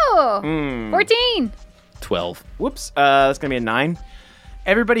 Oh! 14. 12. Whoops. That's gonna be a 9.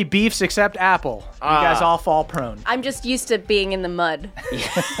 Everybody beefs except Apple. You guys all fall prone. I'm just used to being in the mud.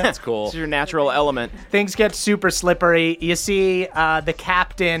 That's cool. This is your natural element. Things get super slippery. You see the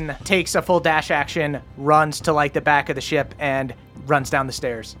captain takes a full dash action, runs to like the back of the ship, and runs down the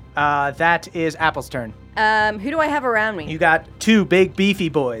stairs. That is Apple's turn. Who do I have around me? You got 2 big beefy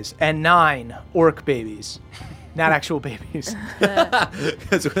boys and 9 orc babies. Not actual babies.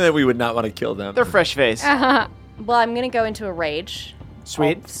 Because then we would not want to kill them. They're fresh face. Well, I'm going to go into a rage.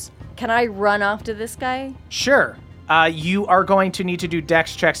 Sweet. Can I run after this guy? Sure. You are going to need to do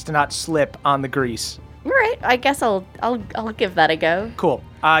dex checks to not slip on the grease. All right, I guess I'll give that a go. Cool.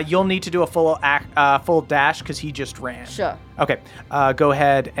 You'll need to do a full dash because he just ran. Sure. Okay. Go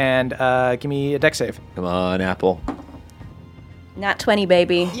ahead and give me a dex save. Come on, Apple. Nat 20,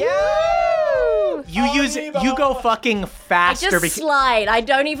 baby. You go fucking I faster. just slide. I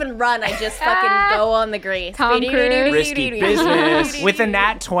don't even run. I just fucking go on the grease. Tom Cruise. Risky business. With a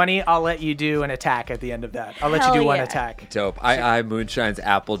nat 20, I'll let you do an attack at the end of that. I'll let you Hell do one yeah. attack. Dope. I Moonshine's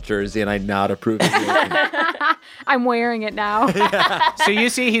Apple jersey, and I not approve of it. I'm wearing it now. So you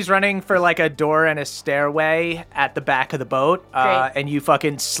see he's running for like a door and a stairway at the back of the boat, Great. and you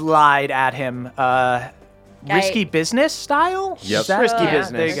fucking slide at him. Risky business style? Yep. Is that- Risky yeah,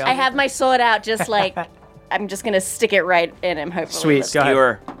 business. There you go. I have my sword out, just like I'm just gonna stick it right in him. Hopefully. Sweet. Go ahead.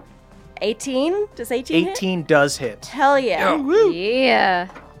 Skewer. 18? Does 18 hit? 18 does hit. Hell yeah. Yeah.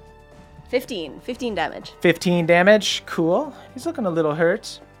 15 damage. 15 damage. Cool. He's looking a little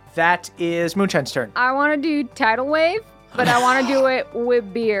hurt. That is Moonshine's turn. I want to do tidal wave, but I want to do it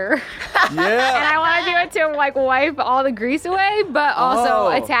with beer. And I want to do it to like wipe all the grease away, but also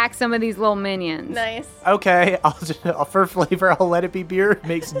attack some of these little minions. Nice. Okay, for flavor, I'll let it be beer. It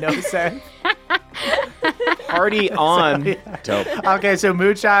makes no sense. Party on. Dope. Okay, so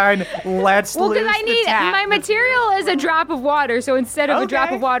Moonshine lets Well, loose because I need the tap. my material is a drop of water, so instead of a drop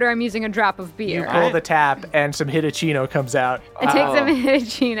Okay. of water, I'm using a drop of You beer. pull the tap, and some Hitachino comes out. I take some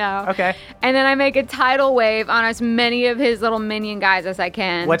Hitachino. Okay. And then I make a tidal wave on as many of his little minion guys as I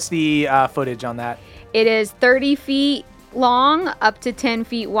can. What's the footage on that? It is 30 feet long, up to 10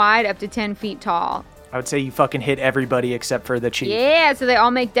 feet wide, up to 10 feet tall. I would say you fucking hit everybody except for the chief. Yeah, so they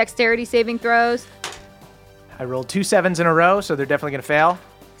all make dexterity saving throws. I rolled 2 7s in a row, so they're definitely going to fail.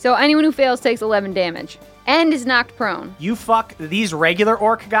 So anyone who fails takes 11 damage and is knocked prone. You fuck, these regular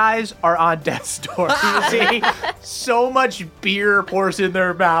orc guys are on death's door. You see so much beer pours in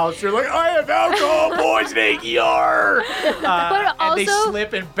their mouths. They're like, I have alcohol poisoning, yar! But And they also,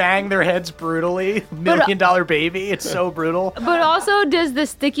 slip and bang their heads brutally. $1 million baby. It's so brutal. but also, does the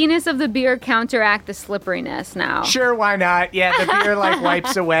stickiness of the beer counteract the slipperiness now? Sure, why not? Yeah, the beer like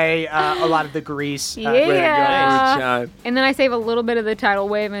wipes away a lot of the grease. Yeah. Moonshine. And then I save a little bit of the tidal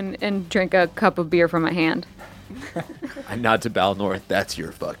wave and drink a cup of beer from my hand. I nod to Balnor. That's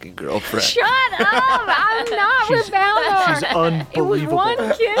your fucking girlfriend. Shut up! I'm not with Balnor. She's It was unbelievable. one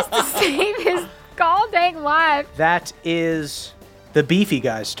kiss to save his gall dang life. That is the beefy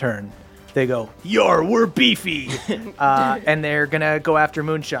guy's turn. They go, yar, we're beefy. And they're going to go after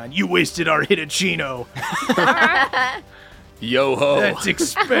Moonshine. You wasted our Hitachino. Yo ho. That's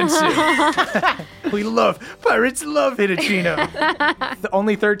expensive. Pirates love Hitachino. The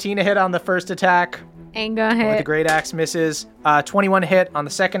only 13 to hit on the first attack. Ain't gonna With the hit. great axe misses. 21 hit on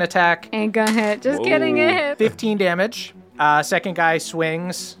the second attack. Ain't gonna hit. Just kidding, it hit. 15 damage. Second guy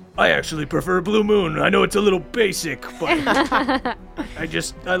swings. I actually prefer Blue Moon. I know it's a little basic, but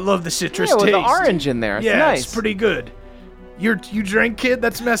I love the citrus Yeah, with taste. the orange in there. It's Yeah, nice. it's pretty good. You drank, kid?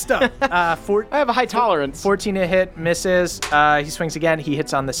 That's messed up. I have a high tolerance. 14 to hit, misses. He swings again. He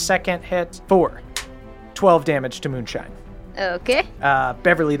hits on the second hit. 12 damage to Moonshine. Okay.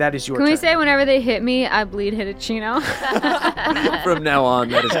 Beverly, that is your Can turn. we say whenever they hit me, I bleed Hitachino? From now on,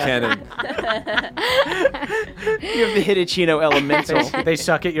 that is canon. You have the Hitachino elemental. They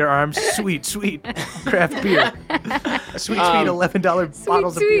suck at your arms. Sweet craft beer. Sweet $11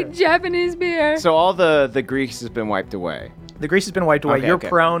 bottles of beer. Sweet Japanese beer. So all the grease has been wiped away. The grease has been wiped away. Okay, You're okay.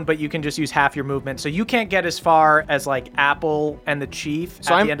 prone, but you can just use half your movement. So you can't get as far as like Apple and the Chief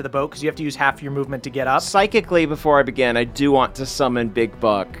So at I'm- the end of the boat because you have to use half your movement to get up. Psychically, before I begin, I do want to summon Big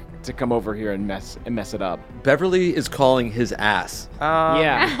Buck to come over here and mess it up. Beverly is calling his ass.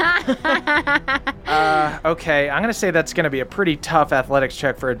 Yeah. Okay, I'm going to say that's going to be a pretty tough athletics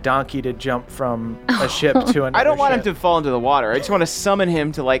check for a donkey to jump from a ship to another I don't want him ship. to fall into the water. I just want to summon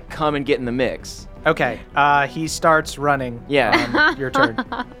him to like come and get in the mix. Okay, he starts running. Yeah. Your turn.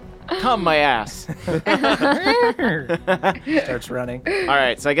 Come my ass. Starts running. All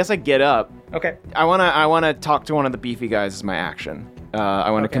right, so I guess I get up. Okay. I wanna talk to one of the beefy guys as my action. I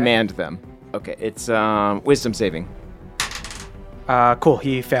want to Okay. command them. Okay, it's wisdom saving. Cool,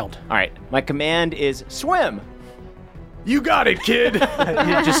 he failed. All right, my command is swim. You got it, kid. He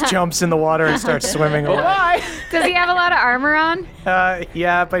just jumps in the water and starts swimming away. Bye. Does he have a lot of armor on?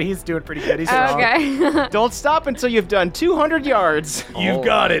 Yeah, but he's doing pretty good. He's strong. Okay. Don't stop until you've done 200 yards. You've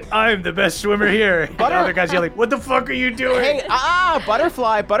got it. I'm the best swimmer here. The other guy's yelling, "What the fuck are you doing?" Hey,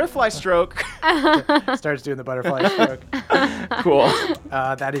 butterfly stroke. Starts doing the butterfly stroke. Cool.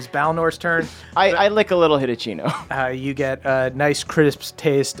 That is Balnor's turn. I lick a little Hitachino. You get a nice crisp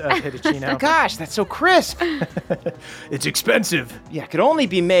taste of Hitachino. Gosh, that's so crisp. It's expensive. Yeah, could only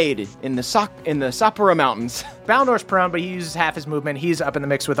be made in the Sapura Mountains. Balnor's prone, but he uses half his movement. He's up in the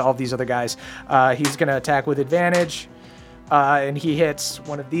mix with all these other guys. He's going to attack with advantage, and he hits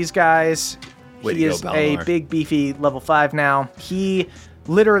one of these guys. Way to He go, is a Balnor. big, beefy level 5 now. He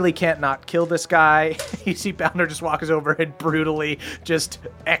literally can't not kill this guy. You see Balnor just walks over and brutally just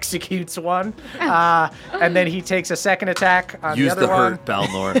executes one. And then he takes a second attack on Use the other the one. hurt,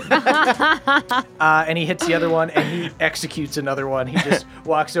 Balnor. And he hits the other one, and he executes another one. He just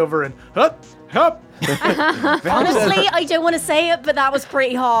walks over and hup. Honestly, I don't want to say it, but that was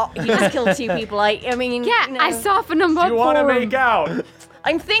pretty hot. He just killed 2 people. I mean, Yeah, you know, I softened them up You want to for him. make out?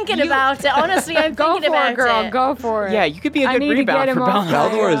 I'm thinking about it. Honestly, I'm Go thinking for about it, girl. it. Go for it. Yeah, you could be a I good need to rebound get him for off Balnor.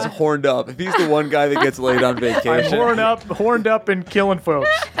 that. Balnor is horned up. If he's the one guy that gets laid on I'm vacation. horned up and killing folks.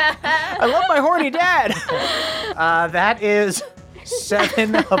 I love my horny dad. That is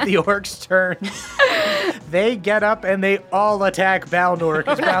 7 of the orcs' turns. They get up and they all attack Balnor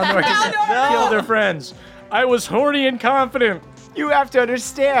because Balnor just killed their friends. I was horny and confident. You have to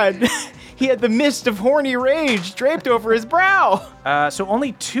understand. He had the mist of horny rage draped over his brow. So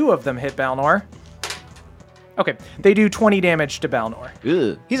only 2 of them hit Balnor. Okay, they do 20 damage to Balnor.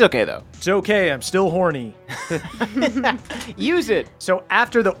 Ugh. He's okay, though. It's okay, I'm still horny. Use it. So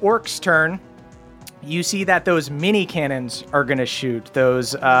after the orcs' turn, you see that those mini cannons are going to shoot.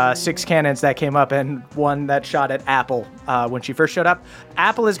 Those 6 cannons that came up and one that shot at Apple when she first showed up.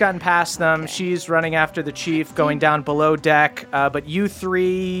 Apple has gotten past them. She's running after the chief, going down below deck. But you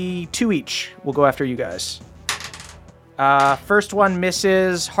 3, 2 each will go after you guys. First one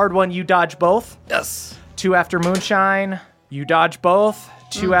misses. Hard one, you dodge both. Yes. 2 after Moonshine. You dodge both.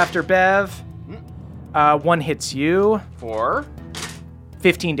 2 after Bev. 1 hits you. 4.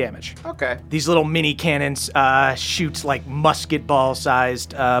 15 damage. Okay. These little mini cannons shoot like musket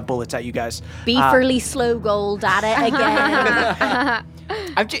ball-sized bullets at you guys. Beeferly slow gold at it again.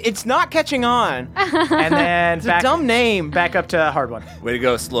 It's not catching on. And then It's a dumb name. back up to hard one. Way to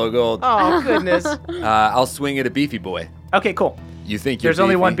go, Slow Gold. Oh, goodness. I'll swing at a beefy boy. Okay, cool. You think you're There's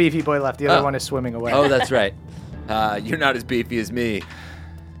only beefy? one beefy boy left. The other Oh. one is swimming away. Oh, that's right. You're not as beefy as me.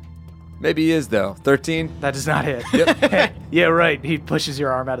 Maybe he is, though. 13? That does not hit. Yep. Yeah, right. He pushes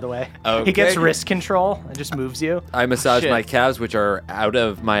your arm out of the way. Okay. He gets wrist control and just moves you. I massage Shit. my calves, which are out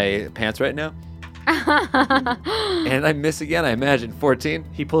of my pants right now. And I miss again, I imagine. 14?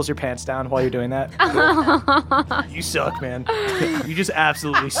 He pulls your pants down while you're doing that. You suck, man. You just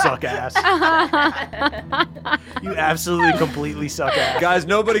absolutely suck ass. You absolutely, completely suck ass. Guys,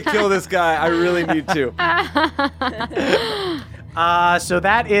 nobody kill this guy. I really need to. So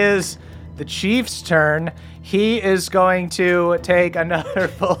that is the Chief's turn. He is going to take another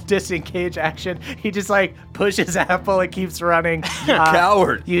full disengage action. He just like pushes Apple and keeps running.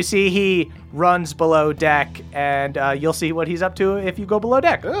 Coward. You see he runs below deck, and you'll see what he's up to if you go below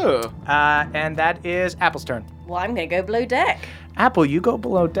deck. Ugh. And that is Apple's turn. Well, I'm going to go below deck. Apple, you go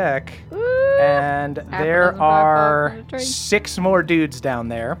below deck, and there doesn't drive are far from the tree. 6 more dudes down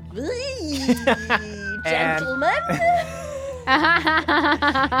there. Gentlemen,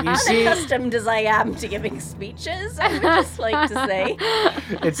 You see, unaccustomed as I am to giving speeches, I would just like to say.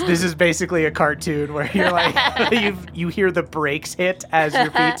 this is basically a cartoon where you're like you hear the brakes hit as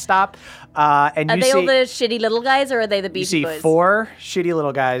your feet stop, and Are you they all see the shitty little guys, or are they the you beefy see boys? 4 shitty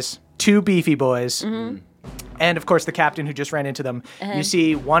little guys, 2 beefy boys. Mm-hmm. And of course, the captain who just ran into them. Uh-huh. You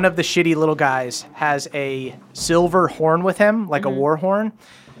see, one of the shitty little guys has a silver horn with him, like Mm-hmm. a war horn.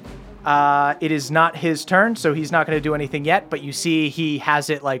 It is not his turn, so he's not going to do anything yet. But you see, he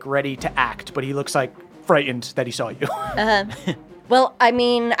has it like ready to act, but he looks like frightened that he saw you. Well, I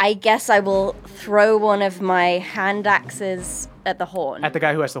mean, I guess I will throw one of my hand axes at the horn. At the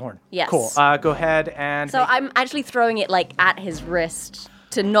guy who has the horn. Yes. Cool. Go ahead and. So I'm actually throwing it like at his wrist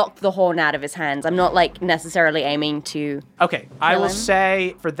to knock the horn out of his hands. I'm not like necessarily aiming to. Okay, I will him.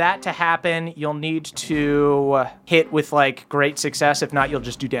 say for that to happen, you'll need to hit with like great success. If not, you'll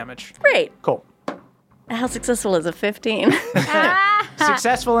just do damage. Great. Cool. How successful is a 15?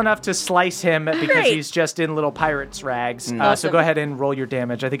 Successful enough to slice him because Great. he's just in little pirate's rags. So Awesome. go ahead and roll your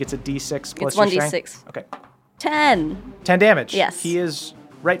damage. I think it's a d6 plus It's your 1d6. strength. Okay. 10. 10 damage. Yes. He is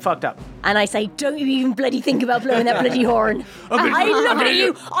right fucked up. And I say, don't you even bloody think about blowing that bloody horn. I look at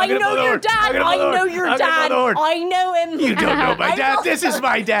you. I know your dad. I know your dad. I know him. You don't know my dad. This is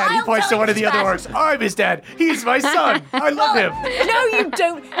my dad. He points to one of the other orcs. I'm his dad. He's my son. I love him. No, you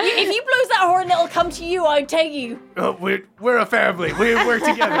don't. If he blows that horn, it'll come to you. I take you. Oh, we're a family. We work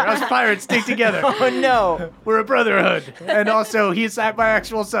together. Us pirates stick together. Oh, no. We're a brotherhood. And also, he's my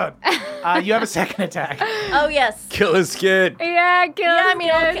actual son. You have a second attack. Oh, yes. Kill his kid. Yeah, kill Yeah, I him, mean,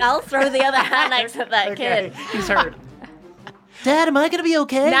 kid. I'll throw the other hand next to that kid. He's hurt. Dad, am I gonna be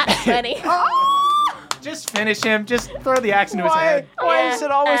okay? Not 20. Just finish him. Just throw the axe into his head. Why is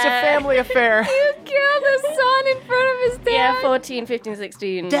it always a family affair? You killed his son in front of his dad. Yeah, 14, 15,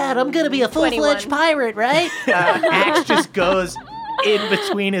 16. Dad, I'm gonna be a full-fledged 21. pirate, right? Axe just goes in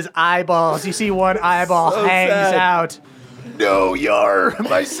between his eyeballs. You see one eyeball hangs sad. out. No, Yar,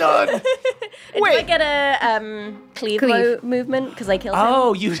 my son. Do I get a cleave. Movement because I killed him?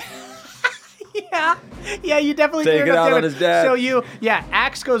 Oh, you. Yeah, you definitely Take cleared it up out damage. on his dad. So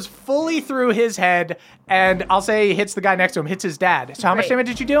axe goes fully through his head, and I'll say hits the guy next to him, hits his dad. So how much Great. damage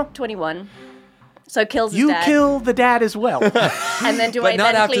did you do? 21. So kills his You dad. kill the dad as well. And then do But I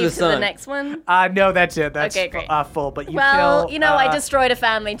not then after cleave the to the son. next one? No, that's it. That's Okay, great. full. But you Well, kill. I destroyed a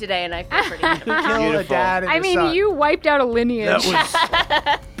family today, and I feel pretty good. You kill a Beautiful. dad and I a mean, son. you wiped out a lineage.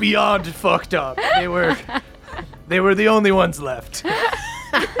 That was beyond fucked up. They were the only ones left.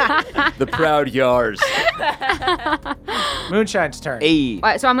 The proud Yars. Moonshine's turn. Hey. All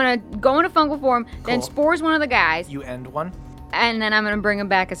right, so I'm going to go into fungal form, then Cool. spores one of the guys, You end one. and then I'm going to bring him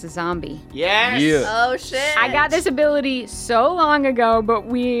back as a zombie. Yes. Yeah. Oh, shit. I got this ability so long ago, but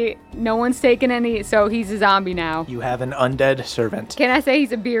no one's taken any, so he's a zombie now. You have an undead servant. Can I say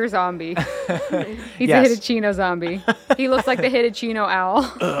he's a beer zombie? He's Yes. a Hitachino zombie. He looks like the Hitachino owl.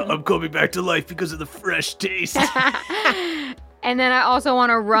 I'm coming back to life because of the fresh taste. And then I also want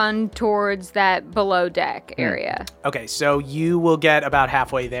to run towards that below deck area. Okay, so you will get about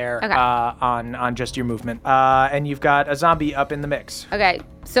halfway there Okay. on just your movement. And you've got a zombie up in the mix. Okay,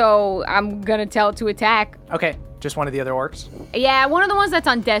 so I'm going to tell it to attack. Okay, just one of the other orcs. Yeah, one of the ones that's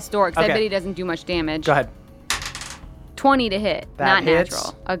on death's door, because Okay. I bet he doesn't do much damage. Go ahead. 20 to hit, That not hits.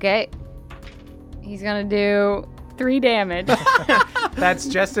 natural. Okay. He's going to do 3 damage. That's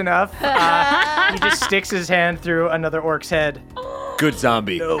just enough. He just sticks his hand through another orc's head. Good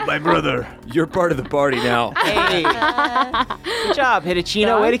zombie. Oh, my brother. You're part of the party now. Hey. Good job,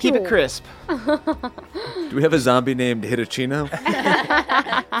 Hitachino. Way to keep it crisp. Do we have a zombie named Hitachino?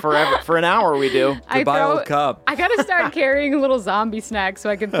 Forever. For an hour, we do. Goodbye, old cop. I gotta start carrying little zombie snacks so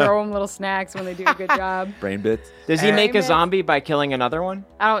I can throw them little snacks when they do a good job. Brain bits. Does he make a Amen. zombie by killing another one?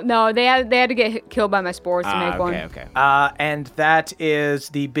 I don't know. They had to get killed by my spores to make one. Okay. And that is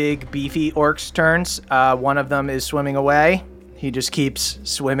the big beefy orc's turns. One of them is swimming away. He just keeps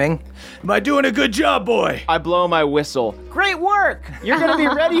swimming. Am I doing a good job, boy? I blow my whistle. Great work! You're gonna be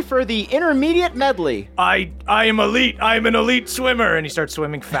ready for the intermediate medley. I am elite. I'm an elite swimmer. And he starts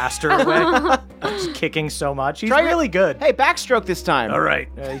swimming faster away. Just kicking so much. He's Try really good. Hey, backstroke this time. All right.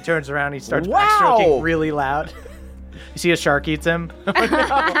 He turns around. He starts Wow. backstroking really loud. You see a shark eats him.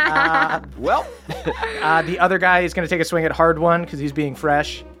 Well, The other guy is going to take a swing at Hard One because he's being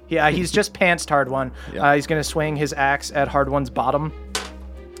fresh. Yeah, he's just pantsed Hard One. Yeah. He's going to swing his axe at Hard One's bottom.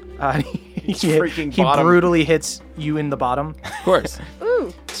 He freaking bottom. brutally hits you in the bottom. Of course.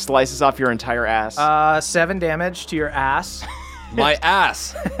 slices off your entire ass. 7 damage to your ass. My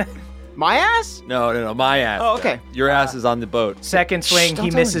ass. my ass? No, my ass. Oh, okay. Your ass is on the boat. Second swing, don't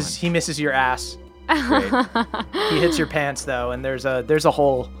he tell misses. He misses your ass. He hits your pants though, and there's a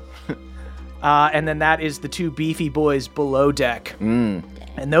hole. And then that is the 2 beefy boys below deck.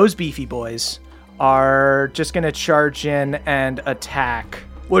 And those beefy boys are just gonna charge in and attack.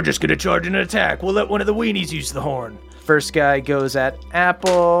 We're just gonna charge in and attack. We'll let one of the weenies use the horn. First guy goes at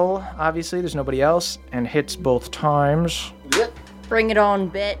Apple. Obviously, there's nobody else, and hits both times. Bring it on,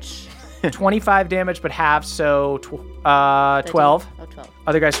 bitch. 25 damage, but half, so 12. Oh, 12.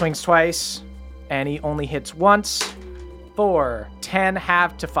 Other guy swings twice, and he only hits once. 4, 10,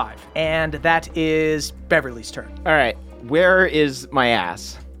 half to 5. And that is Beverly's turn. All right. Where is my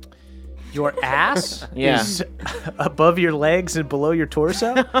ass? Your ass Yeah. is above your legs and below your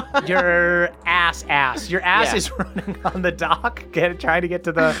torso. Your ass. Your ass Yeah. is running on the dock, trying to get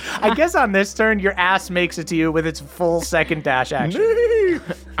to the... I guess on this turn, your ass makes it to you with its full second dash action.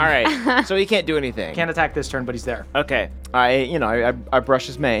 All right. So he can't do anything. Can't attack this turn, but he's there. Okay. I brush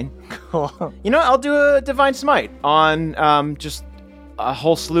his mane. Cool. You know, I'll do a divine smite on just a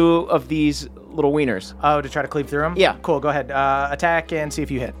whole slew of these little wieners. Oh, to try to cleave through him? Yeah. Cool, go ahead. Attack and see if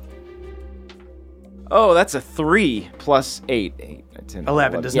you hit. Oh, that's a 3 plus 8. 8 10,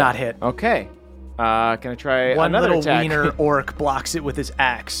 11 does not hit. Okay. Can I try One another little attack? wiener orc blocks it with his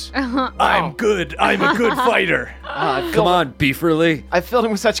axe. I'm good. I'm a good fighter. Come on, Beeferly. I filled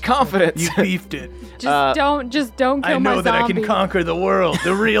him with such confidence. You beefed it. Just don't kill I my know that I zombie. can conquer the world.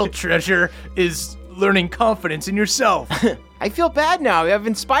 The real treasure is learning confidence in yourself. I feel bad now. I've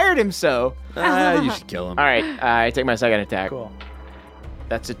inspired him so. You should kill him. All right, I take my second attack. Cool.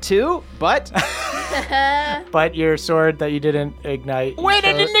 That's a 2, but... But your sword that you didn't ignite. Wait,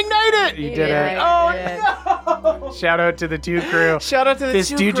 I didn't ignite it! You did it. Oh, no! Shout out to the 2 crew. Shout out to the This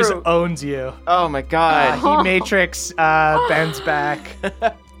 2 dude crew. just owns you. Oh my god. He Matrix bends back.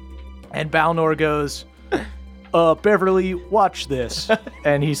 And Balnor goes, Beverly, watch this.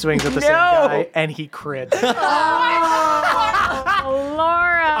 And he swings at the same guy, and he crits.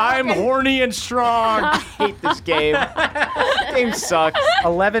 Laura. I'm horny and strong. I hate this game. This game sucks.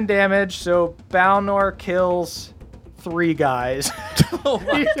 11 damage, so Balnor kills 3 guys. Oh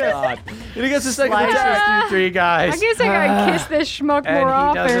my god. And he gets a second Slices attack. through 3 guys. I guess I gotta kiss this schmuck And more he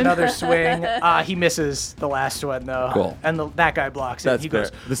often. does another swing. He misses the last one, though. Cool. And that guy blocks it. That's He fair.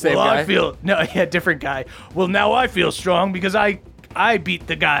 goes, The same well, guy? I feel... No, yeah, different guy. Well, now I feel strong because I beat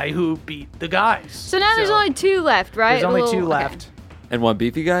the guy who beat the guys. So now there's only 2 left, right? There's only A little- 2 okay. left. And one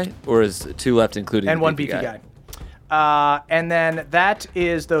beefy guy? Or is 2 left including And the one beefy guy. And then that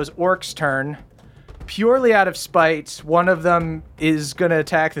is those orcs' turn. Purely out of spite, one of them is going to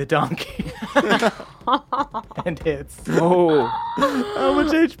attack the donkey. And hits. Oh. How much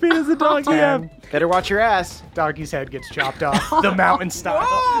HP does the donkey have? Better watch your ass. Donkey's head gets chopped off. The mountain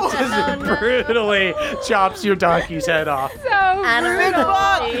style. Just brutally chops your donkey's head off. So Animal.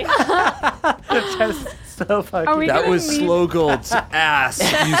 Just so fucking. Are we That gonna was need- Slow Gold's ass,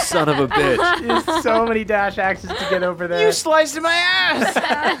 you son of a bitch. There's so many dash axes to get over there. You sliced my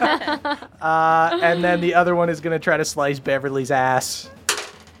ass. And then the other one is going to try to slice Beverly's ass.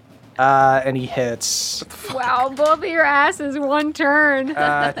 And he hits. Wow, both of your asses, 1 turn.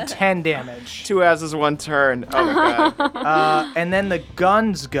 10 damage. 2 asses, 1 turn. Oh my god. And then the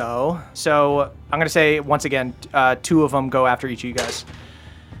guns go. So I'm going to say, once again, 2 of them go after each of you guys.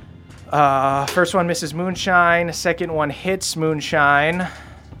 First one misses Moonshine. Second one hits Moonshine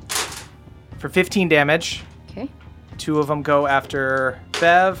for 15 damage. Okay. 2 of them go after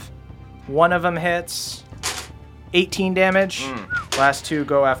Bev. 1 of them hits. 18 damage. Last 2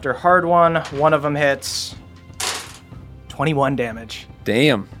 go after Hard One. 1 of them hits. 21 damage.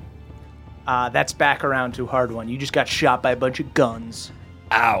 Damn. That's back around to Hard One. You just got shot by a bunch of guns.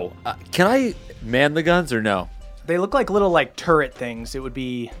 Ow. Can I man the guns or no? They look like little turret things. It would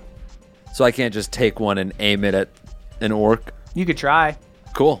be... So I can't just take one and aim it at an orc? You could try.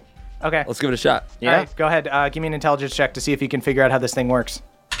 Cool. Okay. Let's give it a shot. All right, go ahead. Give me an intelligence check to see if you can figure out how this thing works.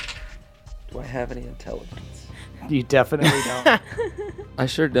 Do I have any intelligence? You definitely don't. I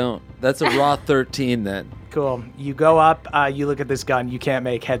sure don't. That's a raw 13 then. Cool. You go up. You look at this gun. You can't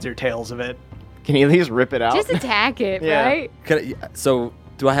make heads or tails of it. Can you at least rip it out? Just attack it, Yeah. right? So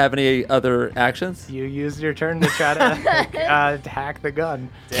do I have any other actions? You use your turn to try to hack the gun.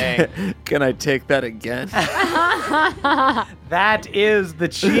 Dang. Can I take that again? That is the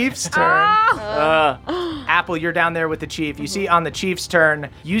chief's turn. Apple, you're down there with the chief. You see on the chief's turn,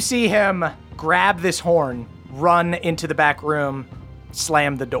 you see him grab this horn, run into the back room,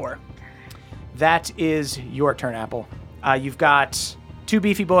 slam the door. That is your turn, Apple. You've got 2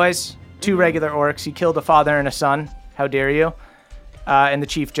 beefy boys, 2 regular orcs. You killed a father and a son. How dare you? And the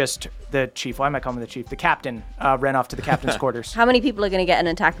chief, why am I calling him the chief? The captain ran off to the captain's quarters. How many people are going to get an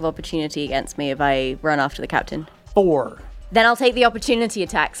attack of opportunity against me if I run after the captain? 4. Then I'll take the opportunity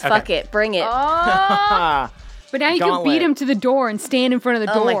attacks. Fuck it. Bring it. But now you can Gauntlet. beat him to the door and stand in front of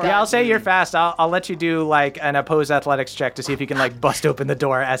the Oh door. my God. Yeah, I'll say you're fast. I'll let you do an opposed athletics check to see if you can bust open the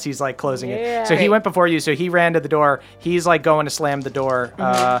door as he's closing it. So he went before you. So he ran to the door. He's going to slam the door.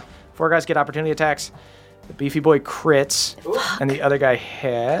 4 guys get opportunity attacks. The beefy boy crits, and the other guy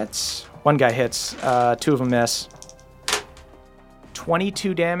hits. 1 guy hits. 2 of them miss.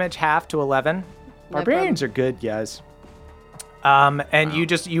 22 damage, half to 11. Barbarians are good, guys. And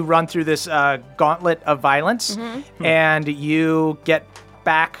you run through this gauntlet of violence, and you get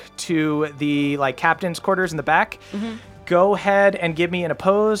back to the captain's quarters in the back. Go ahead and give me an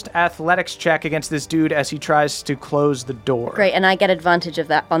opposed athletics check against this dude as he tries to close the door. Great, and I get advantage of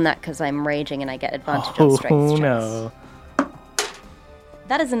that on that because I'm raging, and I get advantage on strength Oh checks. no!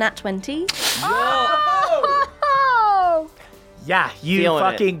 That is a nat 20. Oh! Yeah, you Feeling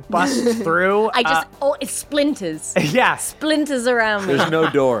fucking bust through. It splinters. Yeah. Splinters around me. There's no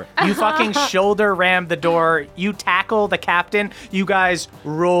door. You fucking shoulder ram the door. You tackle the captain. You guys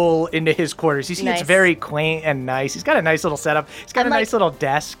roll into his quarters. You see, Nice. it's very quaint and nice. He's got a nice little setup. He's got I'm a nice little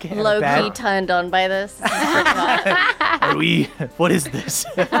desk and a Low-key bed. turned on by this. What is this?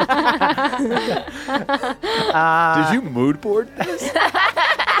 Did you mood board this?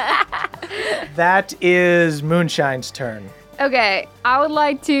 That is Moonshine's turn. Okay, I would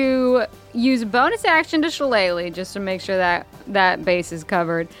like to use a bonus action to shillelagh just to make sure that base is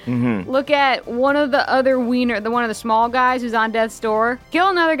covered. Look at one of the other one of the small guys who's on death's door. Kill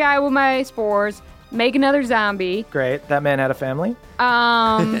another guy with my spores. Make another zombie. Great. That man had a family.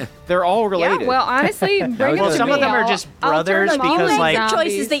 They're all related. Yeah, well, honestly, bring Well, it to some me. of them are just brothers I'll turn them all because, into like, The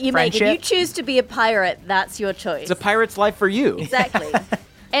zombies. choices that you make. If you Friendship. choose to be a pirate, that's your choice. It's a pirate's life for you. Exactly.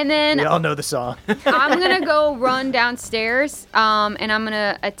 And then We all know the song. I'm going to go run downstairs, and I'm going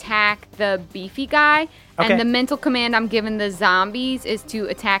to attack the beefy guy. Okay. And the mental command I'm giving the zombies is to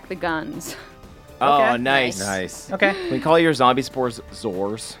attack the guns. Oh, Okay. nice. Nice. Okay. We call your zombie spores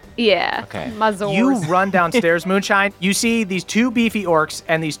Zors. Yeah. Okay. My Zors. You run downstairs, Moonshine. You see these two beefy orcs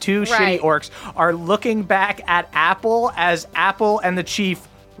and these two Right. shitty orcs are looking back at Apple as Apple and the chief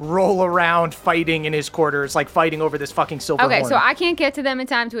roll around fighting in his quarters, like fighting over this fucking silver Okay, horn. so I can't get to them in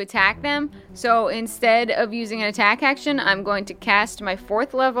time to attack them. So instead of using an attack action, I'm going to cast my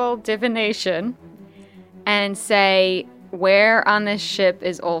 4th level divination and say, where on this ship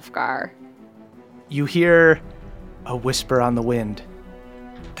is Ulfgar? You hear a whisper on the wind.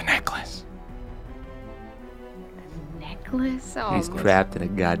 The necklace. Necklace? Oh, He's trapped in a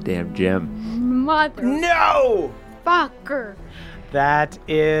goddamn gem. No! motherfucker. That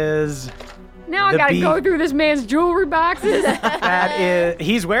is... Now I The gotta beef- go through this man's jewelry boxes. That is...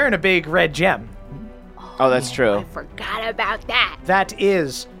 He's wearing a big red gem. Oh, that's true. I forgot about that. That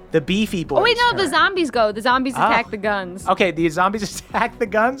is the beefy boy. Oh wait, no, the zombies go. The zombies Ah. attack the guns. Okay, the zombies attack the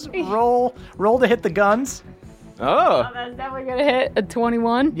guns. Roll to hit the guns. Oh. That's definitely gonna hit a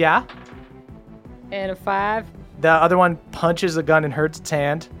 21 Yeah. and a 5. The other one punches the gun and hurts its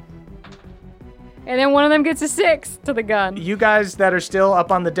hand. And then one of them gets a 6 to the gun. You guys that are still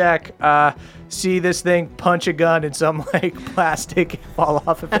up on the deck see this thing punch a gun and some like plastic fall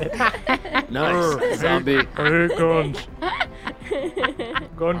off of it. Nice. Zombie. I hate guns.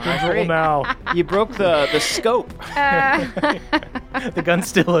 Gun control now. You broke the scope. The gun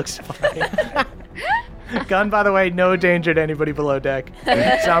still looks fine. Gun, by the way, no danger to anybody below deck.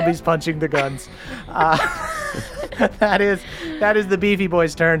 Zombies punching the guns. That is the beefy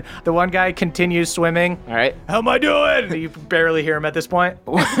boy's turn. The one guy continues swimming. All right. How am I doing? You barely hear him at this point.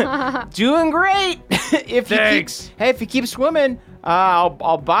 Doing great. Thanks. If you keep swimming,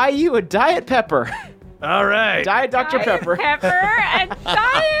 I'll buy you a Diet Pepper. All right. Diet Dr. Pepper. Pepper and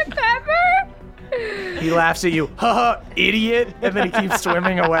Diet Pepper. He laughs at you. Haha, idiot. And then he keeps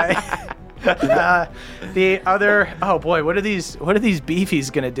swimming away. The other, oh boy, what are these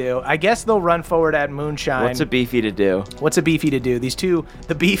beefies gonna do? I guess they'll run forward at Moonshine. What's a beefy to do? What's a beefy to do? These two,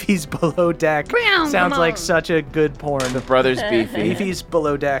 the beefies below deck. Bam, Sounds come like on. such a good porn. The brothers beefy. Beefies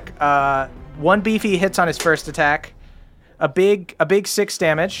below deck. One beefy hits on his first attack. A big 6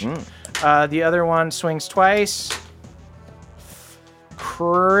 damage. The other one swings twice.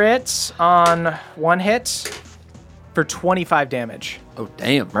 Crits on one hit for 25 damage. Oh,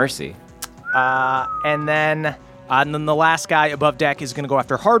 damn. Mercy. And then the last guy above deck is going to go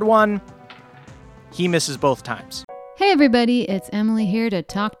after hard one. He misses both times. Hey everybody, it's Emily here to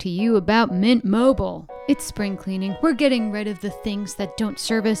talk to you about Mint Mobile. It's spring cleaning. We're getting rid of the things that don't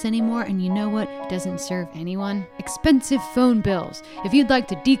serve us anymore, and you know what doesn't serve anyone? Expensive phone bills. If you'd like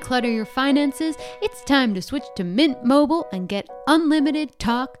to declutter your finances, it's time to switch to Mint Mobile and get unlimited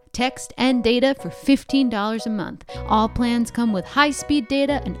talk, text, and data for $15 a month. All plans come with high-speed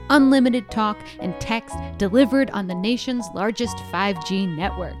data and unlimited talk and text delivered on the nation's largest 5G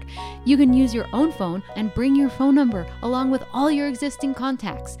network. You can use your own phone and bring your phone number along with all your existing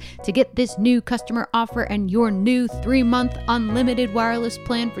contacts. To get this new customer offer and your new 3-month unlimited wireless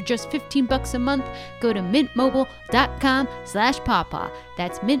plan for just $15 a month, go to mintmobile.com/pawpaw.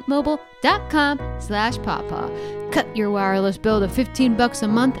 That's mintmobile.com/pawpaw. Cut your wireless bill to $15 a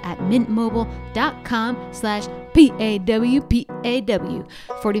month at mintmobile.com/PAWPAW.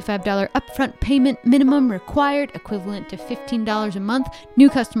 $45 upfront payment minimum required, equivalent to $15 a month. New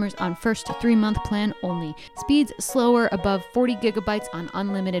customers on first 3-month plan only. Speeds slower above 40 gigabytes on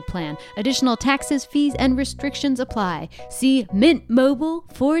unlimited plan. Additional taxes, fees, and restrictions apply. See Mint Mobile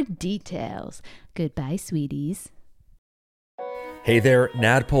for details. Goodbye, sweeties. Hey there,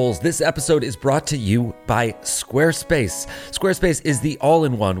 Nadpoles. This episode is brought to you by Squarespace. Squarespace is the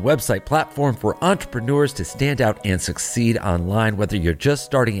all-in-one website platform for entrepreneurs to stand out and succeed online. Whether you're just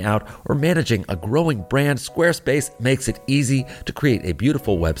starting out or managing a growing brand, Squarespace makes it easy to create a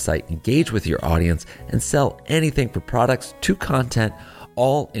beautiful website, engage with your audience, and sell anything from products to content,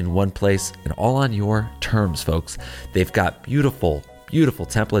 all in one place and all on your terms, folks. They've got beautiful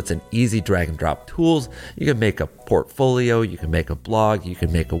templates and easy drag and drop tools. You can make a portfolio, you can make a blog, you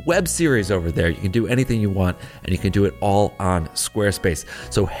can make a web series over there. You can do anything you want, and you can do it all on Squarespace.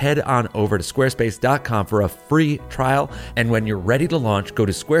 So head on over to squarespace.com for a free trial. And when you're ready to launch, go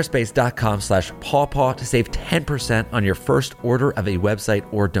to squarespace.com/pawpaw to save 10% on your first order of a website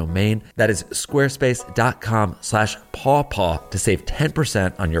or domain. That is squarespace.com/pawpaw to save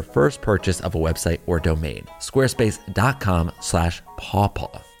 10% on your first purchase of a website or domain.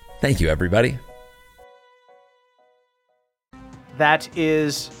 Squarespace.com/pawpaw. Thank you, everybody. That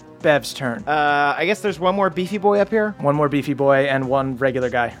is Bev's turn. I guess there's one more beefy boy up here. One more beefy boy and one regular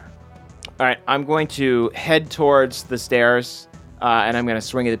guy. All right, I'm going to head towards the stairs, and I'm going to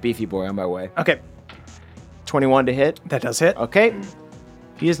swing at the beefy boy on my way. Okay. 21 to hit. That does hit. Okay.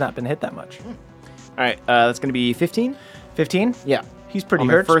 He has not been hit that much. All right, that's going to be 15. 15? Yeah. He's pretty on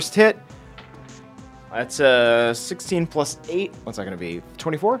hurt. My first hit. That's 16 plus 8. What's that going to be?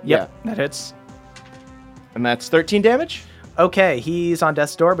 24? Yep, Yeah. that hits. And that's 13 damage? Okay, he's on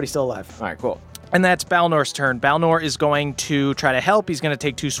death's door, but he's still alive. All right, cool. And that's Balnor's turn. Balnor is going to try to help. He's going to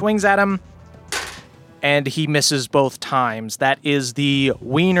take 2 swings at him. And he misses both times. That is the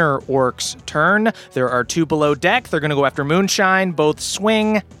Wiener Orc's turn. There are 2 below deck. They're going to go after Moonshine. Both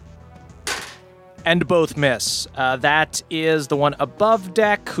swing. And both miss. That is the one above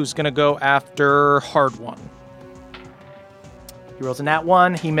deck who's going to go after Hard One. He rolls a nat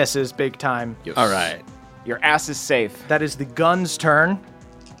 1. He misses big time. Yes. All right. Your ass is safe. That is the gun's turn.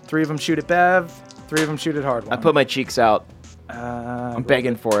 3 of them shoot at Bev. 3 of them shoot at Hard One. I put my cheeks out. I'm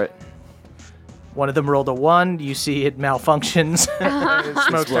begging for it. One of them rolled a 1. You see it malfunctions.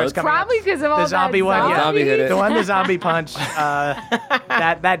 Smoke starts coming out. Probably because of all The zombie that one, yeah. Zombie hit it. The one, the zombie punch.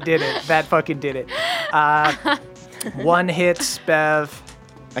 That did it. That fucking did it. 1 hits Bev.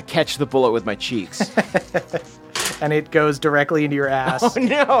 I catch the bullet with my cheeks. And it goes directly into your ass. Oh,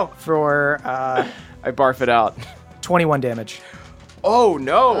 no. For I barf it out. 21 damage. Oh,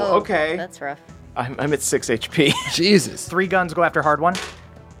 no. Oh, okay. That's rough. I'm at 6 HP. Jesus. 3 guns go after Hard One.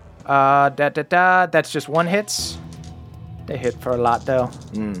 That's just 1 hits. They hit for a lot, though.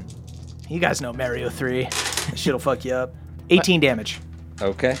 You guys know Mario 3. This shit'll fuck you up. 18 damage.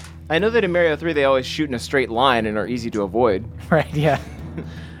 Okay. I know that in Mario 3 they always shoot in a straight line and are easy to avoid. Right, yeah.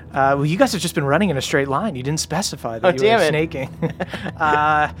 Well, you guys have just been running in a straight line. You didn't specify that you were snaking.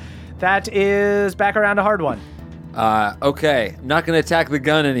 That is back around to Hard One. Okay. I'm not going to attack the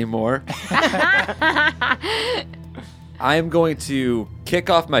gun anymore. I am going to kick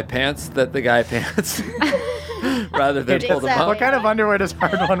off my pants that the guy pants rather than pull them up. What kind of underwear does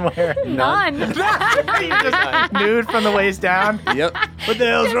Hard One wear? None. You're just nude from the waist down? Yep. What the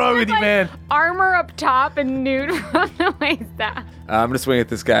hell's wrong with you, man? Armor up top and nude from the waist down. I'm going to swing at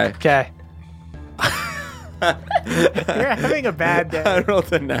this guy. Okay. You're having a bad day. I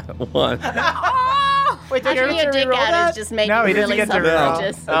rolled a nat 1. Wait, did Being a dick at is just making No, he me doesn't really get to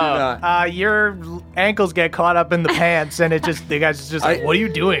reroll. self-conscious. Your ankles get caught up in the pants, and the guy's just like, what are you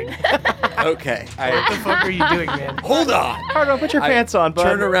doing? Okay. What the fuck are you doing, man? Hold on. Hard on, put your pants on, bud.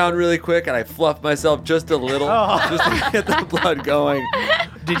 Turn around really quick, and I fluff myself just a little, just to get the blood going.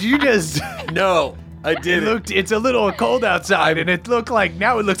 Did you just... No, I didn't. It's a little cold outside, and it looked like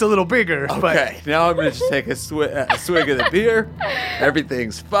now it looks a little bigger. Okay, now I'm going to just take a swig of the beer.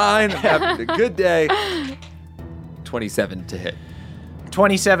 Everything's fine. I'm having a good day. 27 to hit.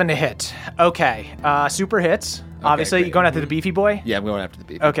 27 to hit. Okay. Super hits. Obviously, great. you're going after the beefy boy. Yeah, I'm going after the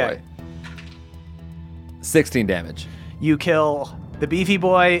beefy Okay. boy. 16 damage. You kill the beefy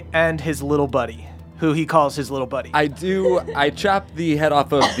boy and his little buddy, who he calls his little buddy. I chop the head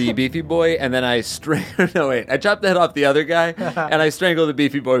off of the beefy boy, and then I strangle... No, wait. I chop the head off the other guy, and I strangle the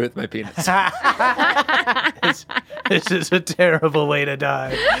beefy boy with my penis. This is a terrible way to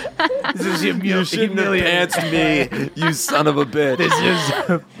die. This is You shouldn't have pantsed me, you son of a bitch. This is...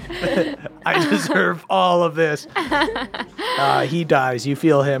 I deserve all of this. He dies. You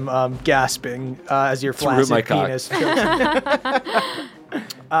feel him gasping as your Through my flaccid cock. penis fills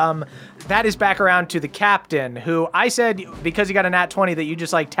him. That is back around to the captain, who I said, because he got a nat 20, that you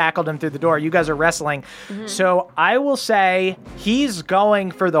just like tackled him through the door. You guys are wrestling. So I will say he's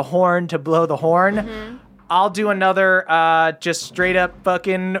going for the horn to blow the horn. I'll do another just straight up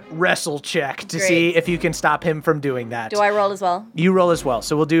fucking wrestle check to see if you can stop him from doing that. Do I roll as well? You roll as well.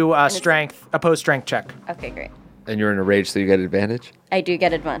 So we'll do strength, opposed strength check. Okay, great. And you're in a rage, so you get advantage? I do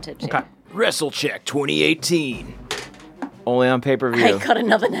get advantage. Okay. Wrestle check 2018. Only on pay-per-view. I got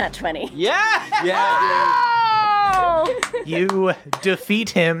another nat 20. Yeah! You defeat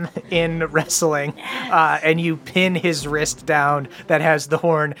him in wrestling, and you pin his wrist down that has the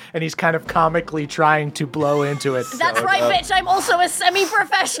horn, and he's kind of comically trying to blow into it. That's right, bitch. I'm also a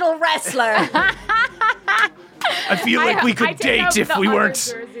semi-professional wrestler. I feel like we could date if we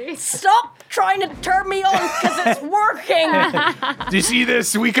weren't. Stop trying to turn me on because it's working. Do you see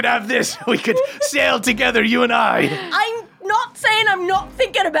this? We could have this. We could sail together, you and I. I'm not saying I'm not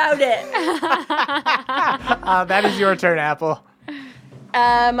thinking about it. That is your turn, Apple.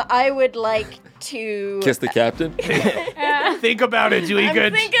 I would like to Kiss the captain? Think about it, Dewey. I'm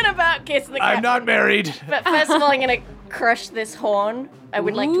Good. thinking about kissing the cat. I'm not married. But first of all, I'm gonna crush this horn. I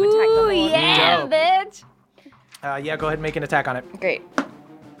would like to attack the horn. Yeah, Dope. bitch. Yeah, go ahead and make an attack on it. Great.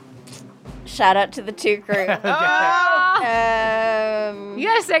 Shout out to the 2 crew. You got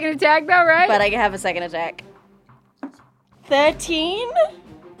a second attack though, right? But I have a second attack. 13?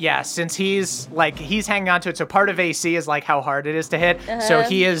 Yeah, since he's hanging on to it, so part of AC is like how hard it is to hit. So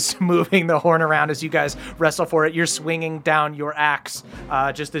he is moving the horn around as you guys wrestle for it. You're swinging down your axe,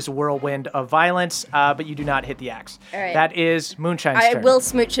 just this whirlwind of violence, but you do not hit the axe. All right. That is Moonshine's I turn. will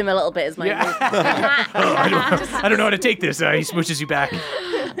smooch him a little bit as my move. I don't know how to take this. He smooches you back.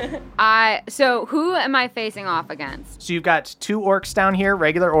 So who am I facing off against? So you've got 2 orcs down here,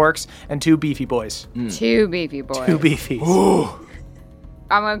 regular orcs, and 2 beefy boys. 2 beefy boys. 2 beefies.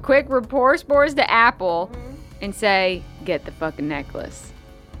 I'm gonna quick report spores to Apple and say, get the fucking necklace.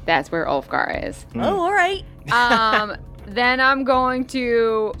 That's where Ulfgar is. Oh, all right. Then I'm going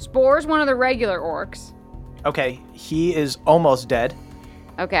to spores one of the regular orcs. Okay, he is almost dead.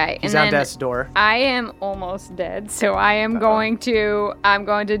 Okay, He's and on then death's door. I am almost dead, so I am going to do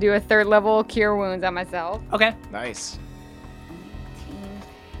a 3rd level cure wounds on myself. Okay. Nice.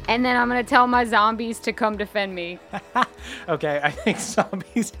 And then I'm gonna tell my zombies to come defend me. Okay, I think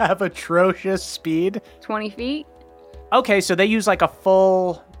zombies have atrocious speed. 20 feet? Okay, so they use like a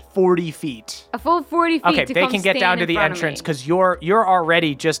full 40 feet. A full 40 feet Okay, to they come can get down stand to in the front of entrance me. because you're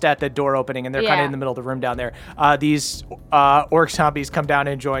already just at the door opening and they're kind of Yeah. in the middle of the room down there. These orc zombies come down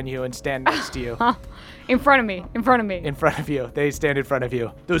and join you and stand next to you. In front of me. In front of you. They stand in front of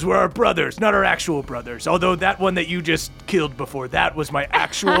you. Those were our brothers, not our actual brothers. Although that one that you just killed before, that was my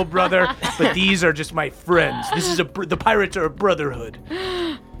actual brother. But these are just my friends. This is the pirates are a brotherhood.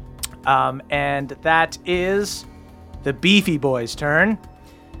 And that is the beefy boys' turn.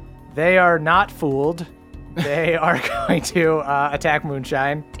 They are not fooled. They are going to attack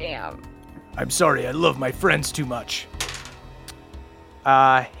Moonshine. Damn. I'm sorry, I love my friends too much.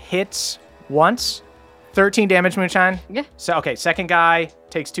 Hits once. 13 damage, Moonshine. Yeah. So, okay, second guy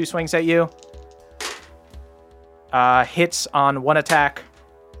takes 2 swings at you. Hits on 1 attack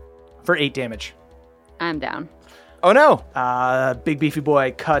for 8 damage. I'm down. Oh no! Big beefy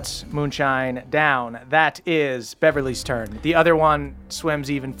boy cuts Moonshine down. That is Beverly's turn. The other one swims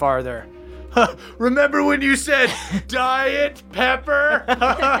even farther. Remember when you said Diet Pepper?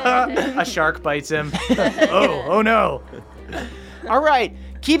 A shark bites him. Oh no. All right,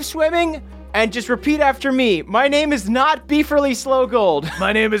 keep swimming and just repeat after me. My name is not Beeferly Slowgold.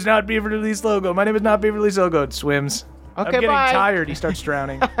 My name is not Beverly Slowgold. My name is not Beverly Slowgold. Swims. Okay, I'm getting bye. tired. He starts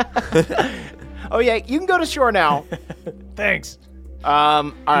drowning. Oh yeah, you can go to shore now. Thanks.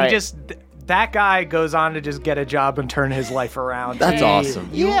 All right. That guy goes on to just get a job and turn his life around. That's awesome.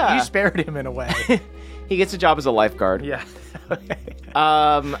 You Yeah. spared him in a way. He gets a job as a lifeguard. Yeah. Okay.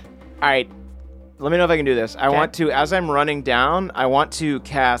 All right. Let me know if I can do this. I want to, as I'm running down, I want to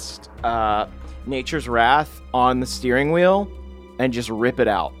cast Nature's Wrath on the steering wheel and just rip it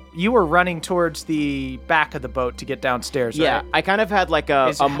out. You were running towards the back of the boat to get downstairs, Yeah, right? I kind of had like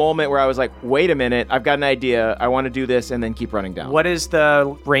a moment where I was like, wait a minute, I've got an idea. I want to do this and then keep running down. What is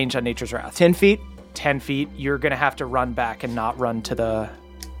the range on Nature's Wrath? 10 feet? 10 feet. You're going to have to run back and not run to the...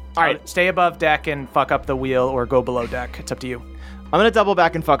 All right. Stay above deck and fuck up the wheel or go below deck. It's up to you. I'm going to double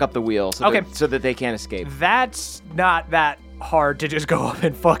back and fuck up the wheel so, Okay. so that they can't escape. That's not that hard to just go up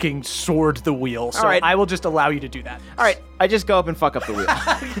and fucking sword the wheel. So All right. I will just allow you to do that. All right, I just go up and fuck up the wheel.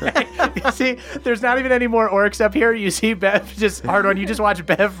 You see, there's not even any more orcs up here. You see Bev just hard one. You just watch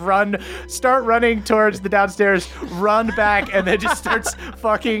Bev start running towards the downstairs, run back, and then just starts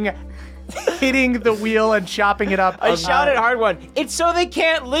fucking hitting the wheel and chopping it up. I shouted hard one. It's so they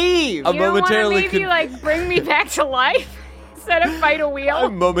can't leave. I'm You don't want to momentarily maybe like bring me back to life? instead of fight a wheel.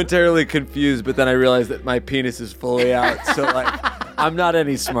 I'm momentarily confused, but then I realize that my penis is fully out, so I'm not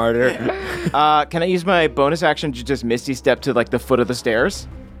any smarter. Can I use my bonus action to just Misty Step to the foot of the stairs?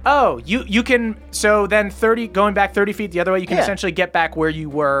 Oh, you can. So then going back 30 feet the other way, you can essentially get back where you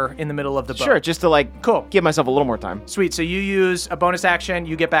were in the middle of the boat. Sure, just to Cool. give myself a little more time. Sweet. So you use a bonus action,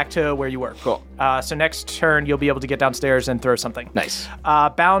 you get back to where you were. Cool. So next turn, you'll be able to get downstairs and throw something. Nice.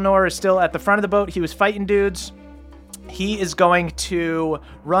 Balnor is still at the front of the boat. He was fighting dudes. He is going to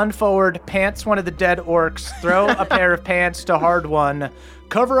run forward, pants one of the dead orcs, throw a pair of pants to Hard One.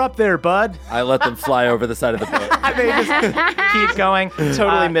 Cover up there, bud. I let them fly over the side of the boat. They just keep going.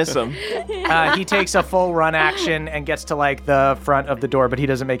 Totally miss him. He takes a full run action and gets to the front of the door, but he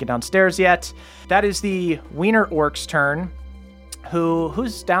doesn't make it downstairs yet. That is the Wiener Orc's turn.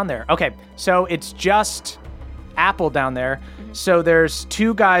 Who's down there? Okay, so it's just Apple down there. So there's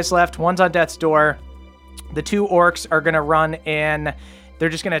 2 guys left. One's on death's door. The 2 orcs are going to run in. They're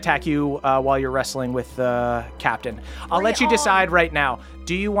just going to attack you while you're wrestling with the captain. I'll let you decide right now.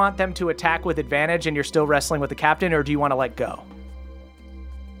 Do you want them to attack with advantage and you're still wrestling with the captain, or do you want to let go?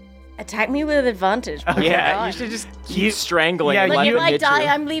 Attack me with advantage. Yeah, you should just keep strangling. Yeah, and let If them I hit die, you.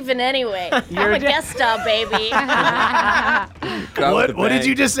 I'm leaving anyway. I'm a guest star, baby. What did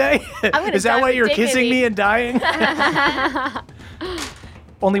you just say? Is that die why with you're kissing dignity. me and dying?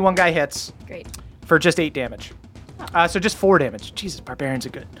 Only 1 guy hits. Great. For just 8 damage. So just 4 damage. Jesus, barbarians are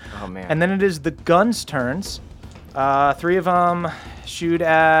good. Oh, man. And then it is the guns' turns. 3 of them shoot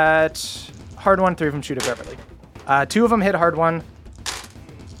at Hard One, 3 of them shoot at Beverly. 2 of them hit Hard One.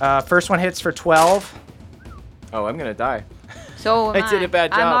 First one hits for 12. Oh, I'm going to die. So I did a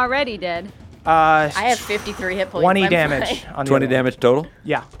bad job. I'm already dead. I have 53 hit points. 20 I'm damage. fine. On the 20 other one. damage total?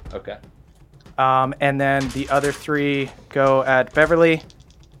 Yeah. Okay. And then the other 3 go at Beverly.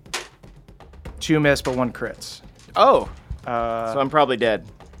 2 miss, but 1 crits. Oh. So I'm probably dead.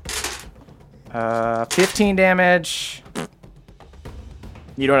 15 damage.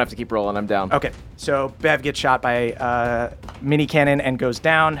 You don't have to keep rolling. I'm down. Okay, so Bev gets shot by mini cannon and goes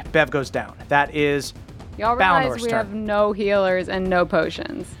down. Bev goes down. That is Y'all realize Balnor's we turn. have no healers and no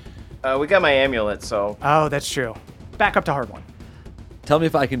potions. We got my amulet, so... Oh, that's true. Back up to Hard One. Tell me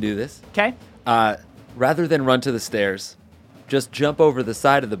if I can do this. Okay. Rather than run to the stairs, just jump over the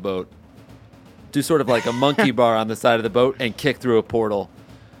side of the boat, do sort of like a monkey bar on the side of the boat, and kick through a portal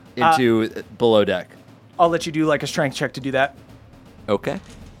into below deck. I'll let you do a strength check to do that. Okay.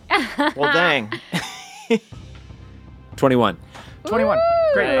 Well, dang. 21. 21.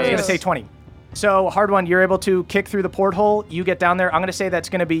 Great. I was going to say 20. So, Hard One, you're able to kick through the porthole. You get down there. I'm going to say that's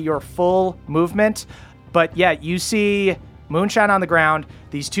going to be your full movement. But yeah, you see Moonshine on the ground,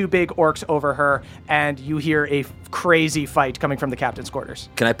 these 2 big orcs over her, and you hear a crazy fight coming from the captain's quarters.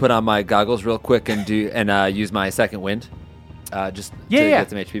 Can I put on my goggles real quick and use my second wind? Just to get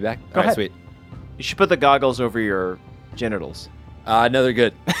some HP back? All right, ahead. sweet. You should put the goggles over your genitals. No, they're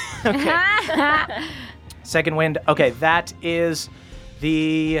good. Second wind. Okay, that is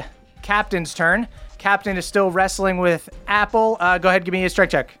the captain's turn. Captain is still wrestling with Apple. Go ahead, give me a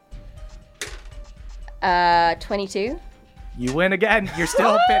strength check. 22. You win again. You're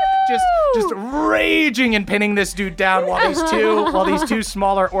still just raging and pinning this dude down while these two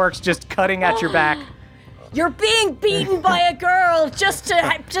smaller orcs just cutting at your back. You're being beaten by a girl just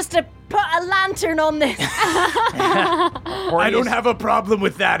to put a lantern on this. I don't have a problem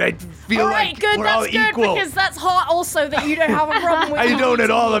with that. I feel All right, good. we're That's all good equal. because that's hot. Also, that you don't have a problem with. I don't at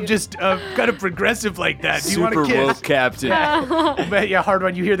all. I'm you. just kind of progressive like that. Do you want Super to kiss? woke captain. But yeah, Hard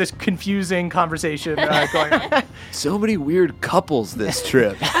One, you hear this confusing conversation going on. So many weird couples this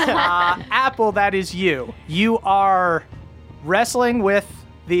trip. Apple, that is you. You are wrestling with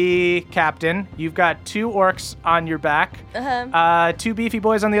the captain. You've got 2 orcs on your back. 2 beefy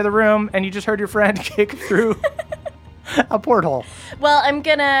boys on the other room, and you just heard your friend kick through a porthole. Well, I'm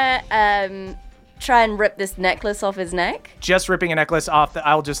gonna try and rip this necklace off his neck. Just ripping a necklace off.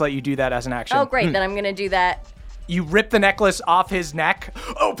 I'll just let you do that as an action. Oh, great. Then I'm gonna do that. You rip the necklace off his neck.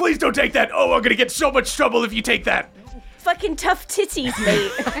 Oh, please don't take that. Oh, I'm gonna get so much trouble if you take that. Fucking tough titties,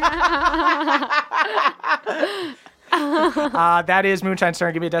 mate. That is Moonshine's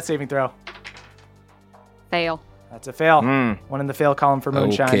turn. Give me a death saving throw. Fail. That's a fail. One in the fail column for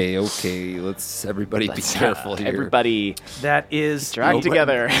Moonshine. Okay. Let's everybody be careful here. Everybody That is drag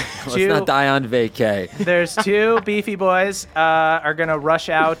together. Let's not die on vacay. There's 2 beefy boys are going to rush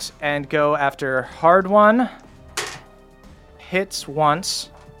out and go after Hard One. Hits once.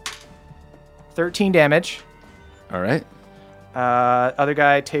 13 damage. All right. Other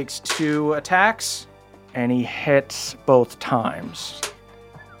guy takes 2 attacks, and he hits both times.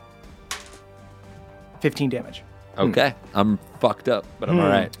 15 damage. Okay. I'm fucked up, but I'm all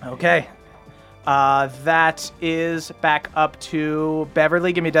right. Okay. That is back up to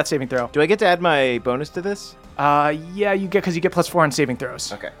Beverly. Give me a death saving throw. Do I get to add my bonus to this? Yeah, you get, because you get +4 on saving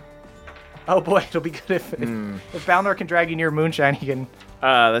throws. Okay. Oh boy, it'll be good if Balnor can drag you near Moonshine, he can...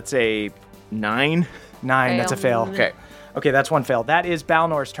 That's a 9. 9, that's a fail. Okay. Okay, that's one fail. That is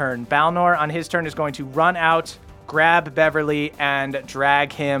Balnor's turn. Balnor, on his turn, is going to run out, grab Beverly, and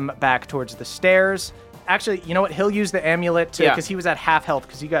drag him back towards the stairs. Actually, you know what? He'll use the amulet because he was at half health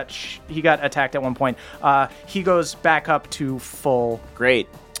because he got attacked at one point. He goes back up to full. Great.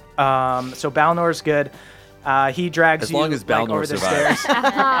 So Balnor's good. He drags As long as Balnor over the survives.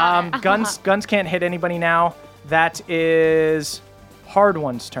 stairs. Guns can't hit anybody now. That is Hard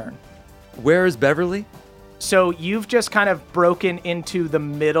One's turn. Where is Beverly? So you've just kind of broken into the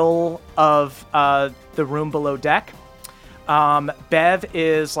middle of the room below deck. Bev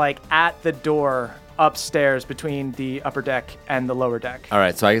is like at the door upstairs between the upper deck and the lower deck. All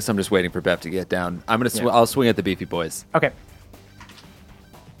right, so I guess I'm just waiting for Bev to get down. I'll swing at the beefy boys. Okay.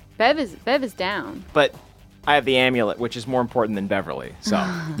 Bev is down. But I have the amulet, which is more important than Beverly. So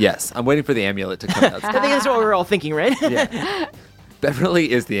Yes, I'm waiting for the amulet to come out. I think that's what we're all thinking, right? Yeah.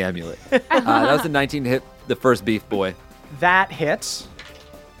 Beverly is the amulet. That was a 19 to hit the first beef boy. That hits.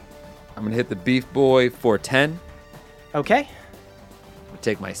 I'm going to hit the beef boy for 10. Okay.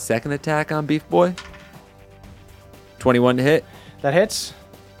 Take my second attack on beef boy. 21 to hit That hits.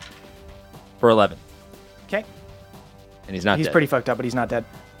 for 11. Okay. And he's not He's dead. pretty fucked up, but he's not dead.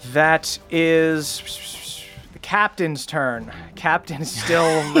 That is the captain's turn. Captain's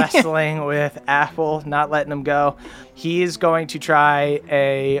still wrestling with Apple, not letting him go. He's going to try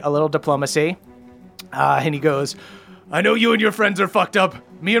a little diplomacy. And he goes, I know you and your friends are fucked up.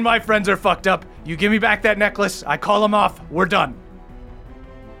 Me and my friends are fucked up. You give me back that necklace. I call him off. We're done.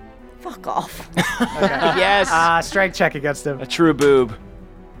 Fuck off. Yes. Strength check against him. A true boob.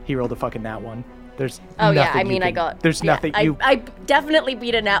 He rolled a fucking nat 1. There's Oh yeah, nothing I you mean, can- I got. There's yeah, nothing I definitely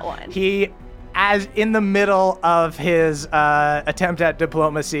beat a nat 1. He, as in the middle of his attempt at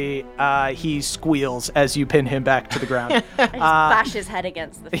diplomacy, he squeals as you pin him back to the ground. I just bash his head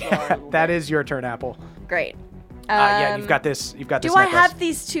against the floor. a little That bit. is your turn, Apple. Great. Yeah, you've got this. You've got this. Do I necklace. have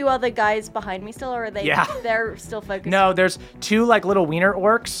these two other guys behind me still, or are they? Yeah. They're still focused. No, there's two like little wiener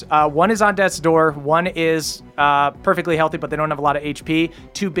orcs. One is on death's door. One is perfectly healthy, but they don't have a lot of HP.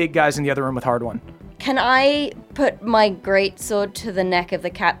 Two big guys in the other room with Hard One. Can I put my greatsword to the neck of the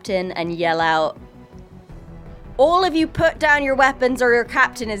captain and yell out, "All of you put down your weapons or your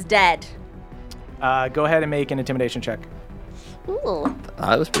captain is dead"? Go ahead and make an intimidation check. Ooh.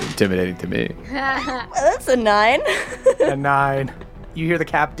 That was pretty intimidating to me. Well, that's a 9. A 9. You hear the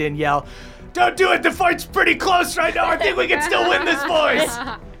captain yell, "Don't do it! The fight's pretty close right now. I think we can still win this, boys."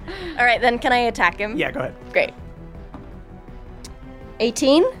 All right, then can I attack him? Yeah, go ahead. Great.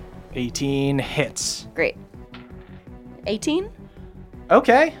 18? 18 hits. Great. 18?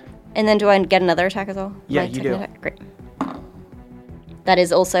 Okay. And then do I get another attack as well? Yeah, My you second do. attack? Great. That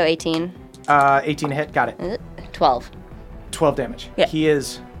is also 18. 18 hit. Got it. 12. 12 damage. Yeah. He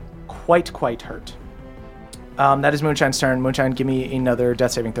is quite hurt. That is Moonshine's turn. Moonshine, give me another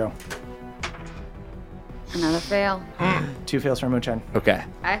death saving throw. Another fail. 2 fails from Moonshine. Okay.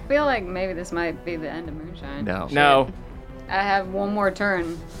 I feel like maybe this might be the end of Moonshine. No. No. I have one more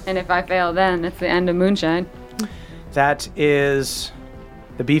turn, and if I fail then, it's the end of Moonshine. That is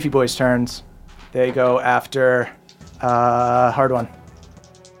the Beefy Boys' turns. They go after Hard One.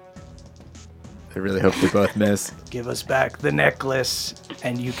 I really hope they both miss. Give us back the necklace,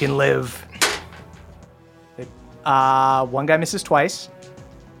 and you can live. One guy misses twice.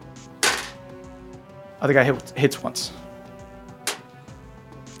 Other guy hits once.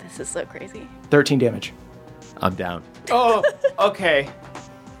 This is so crazy. 13 damage. I'm down. Oh, okay.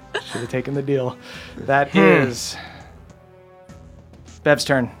 Should have taken the deal. That is Bev's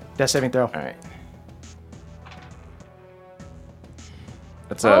turn. Death saving throw. All right.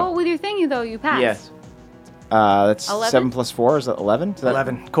 That's Oh, with your thingy though, you passed. yes. That's 11? 7 plus 4. Is that 11? Is that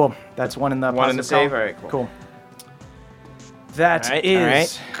 11. Cool. That's one in the One in the positive save? column. All right, cool. That All right, is all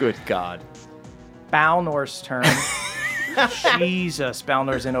right. Good God. Balnor's turn. Jesus,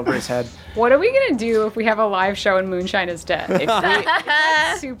 Balnor's in over his head. What are we gonna do if we have a live show and Moonshine is dead?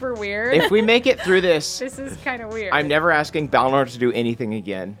 If Super weird. we, if we make it through this, This is kind of weird. I'm never asking Balnor to do anything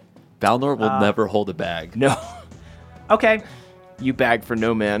again. Balnor will never hold a bag. No. Okay. You bag for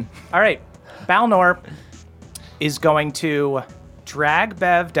no man. All right. Balnor is going to drag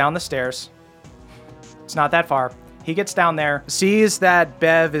Bev down the stairs. It's not that far. He gets down there, sees that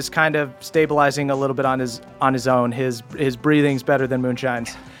Bev is kind of stabilizing a little bit on his own. His breathing's better than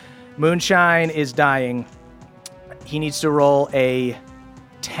Moonshine's. Moonshine is dying. He needs to roll a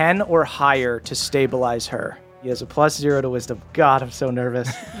 10 or higher to stabilize her. He has a +0 to wisdom. God, I'm so nervous.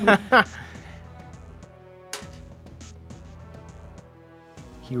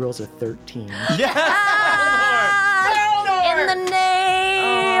 He rolls a 13. In the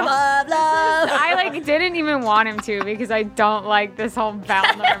name of love. I didn't even want him to because I don't like this whole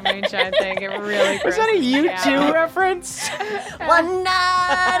Balnor moonshine thing. It really Is that a U2 reference? One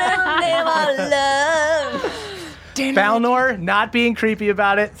night in the name of love. Balnor, not being creepy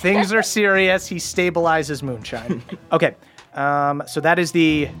about it. Things are serious. He stabilizes moonshine. Okay. So that is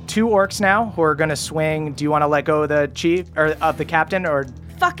the 2 orcs now who are going to swing. Do you want to let go of the chief or of the captain or?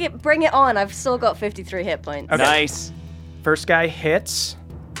 Fuck it, bring it on. I've still got 53 hit points. Okay. Nice. First guy hits.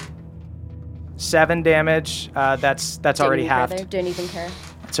 7 damage. That's already halved. Don't even care.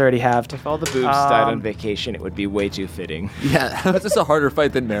 It's already halved. If all the boobs died on vacation, it would be way too fitting. Yeah, that's just a harder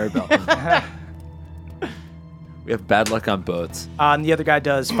fight than Maribel. We have bad luck on boats. The other guy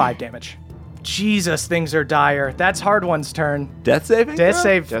does 5 damage. Jesus, things are dire. That's Hard One's turn. Death saving? Death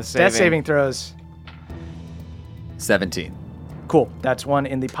throw? saving throws. 17. Cool. That's one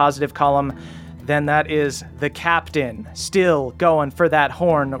in the positive column. Then that is the captain, still going for that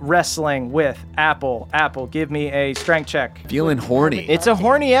horn, wrestling with Apple. Apple, give me a strength check. Feeling horny. It's a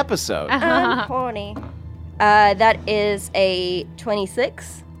horny episode. I'm horny. That is a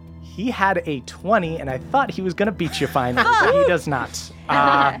 26. He had a 20, and I thought he was going to beat you finally, but he does not.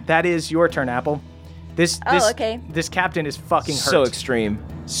 That is your turn, Apple. Okay. This captain is fucking hurt. So extreme.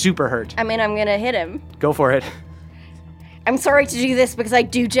 Super hurt. I mean, I'm going to hit him. Go for it. I'm sorry to do this because I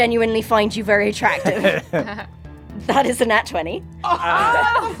do genuinely find you very attractive. That is a nat 20.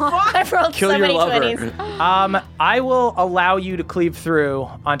 I've rolled Kill so your many lover. 20s. I will allow you to cleave through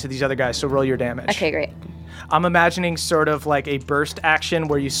onto these other guys, so roll your damage. Okay, great. I'm imagining sort of like a burst action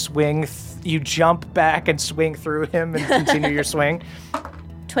where you swing, you jump back and swing through him and continue your swing.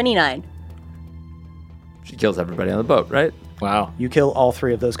 29. She kills everybody on the boat, right? Wow. You kill all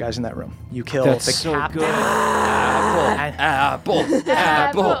 3 of those guys in that room. You kill That's the so captain. good. Apple.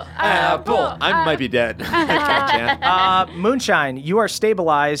 I might be dead. I can't. Moonshine, you are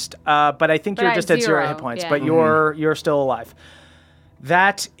stabilized, but I think But you're I just have at 0 0, hit points. yeah. But you're still alive.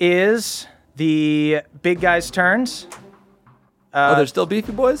 That is the big guy's turns. There's still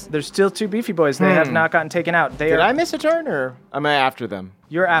beefy boys? There's still 2 beefy boys. They have not gotten taken out. Did I miss a turn, or am I after them?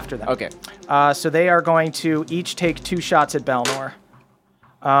 You're after them. Okay. So they are going to each take 2 shots at Balnor.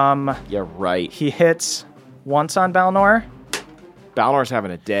 Yeah, right. He hits once on Balnor. Balnor's having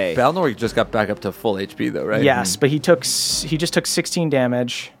a day. Balnor just got back up to full HP, though, right? Yes, but he just took 16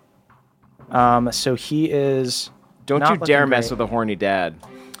 damage. So he is. Don't not you dare looking mess great. with a horny dad.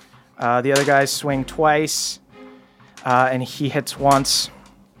 The other guys swing twice, and he hits once.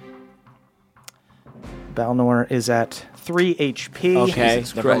 Balnor is at 3 HP. Okay,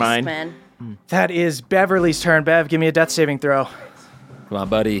 Jesus never Christ. mind. Man. That is Beverly's turn. Bev, give me a death saving throw. Come on,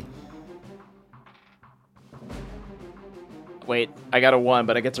 buddy. Wait, I got a 1,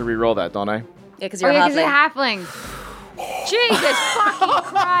 but I get to re-roll that, don't I? Yeah, because Oh, you're yeah, because halfling. you're halfling. Jesus fucking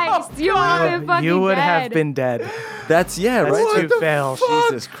Christ. You would have been fucking You would dead. have been dead. That's That's right? 2 fails.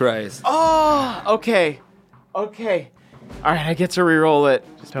 Jesus Christ. Oh, okay. All right, I get to re-roll it.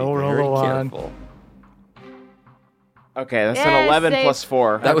 Don't roll Very a 1. careful. Okay, that's Yeah, an 11 save. plus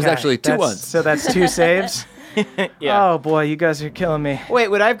 4. That was actually 2 That's- ones. So that's 2 saves. Yeah. Oh boy, you guys are killing me. Wait,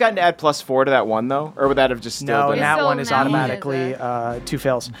 would I have gotten to add +4 to that one, though? Or would that have just still No, been... that still one is now automatically is 2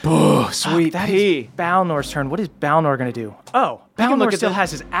 fails. Sweet That pea. is Balnor's turn. What is Balnor going to do? Oh, can look Balnor at still the-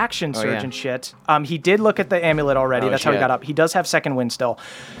 has his action surge yeah. and shit. He did look at the amulet already. Oh, That's how he shit. got up. He does have second wind still.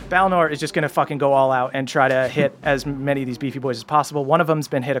 Balnor is just going to fucking go all out and try to hit as many of these beefy boys as possible. One of them's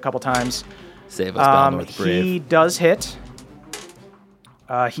been hit a couple times. Save us, Balnor the Brave. He does hit.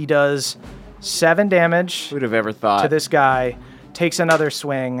 He does 7 damage Who'd have ever thought? to this guy. Takes another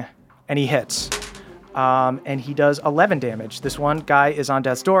swing, and he hits. And he does 11 damage. This one guy is on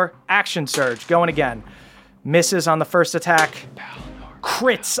death's door. Action surge, going again. Misses on the first attack.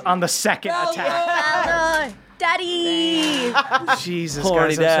 Crits on the second attack. Balnor! Daddy! Jesus, Horny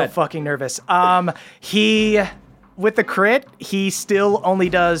guys, I'm so dad. fucking nervous. With the crit, he still only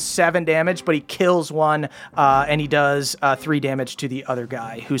does 7 damage, but he kills one, and he does 3 damage to the other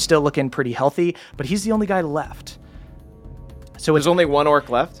guy, who's still looking pretty healthy, but he's the only guy left. So There's only 1 orc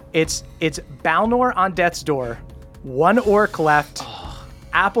left? It's Balnor on death's door, 1 orc left,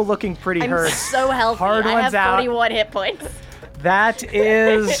 Apple looking pretty I'm hurt. so healthy. Hard I one's have out. 41 hit points. That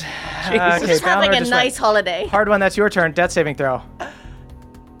is Just okay. having Balnor a just nice holiday. went. Hard one. That's your turn. Death saving throw.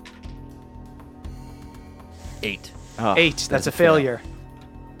 8. Oh, 8. That's a failure.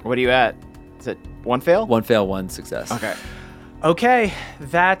 What are you at? Is it One fail? One fail, one success. Okay. Okay,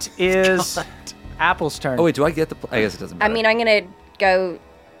 that is Apple's turn. Oh, wait, do I get the... I guess it doesn't I matter. mean, I'm gonna go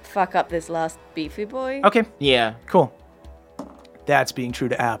fuck up this last beefy boy. Okay, Yeah. cool. That's being true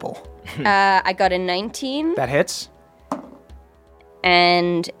to Apple. I got a 19 That hits.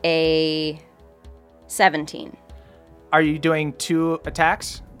 and a 17. Are you doing 2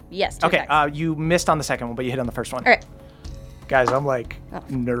 attacks? Yes. two Okay, attacks. you missed on the second one, but you hit on the first one. All right. Guys, I'm like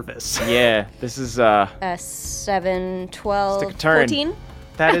nervous. Yeah. This is 7, 12, Stick a turn. 14.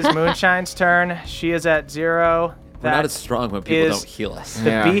 That is Moonshine's turn. She is at 0. We're not as strong when people is don't heal us. the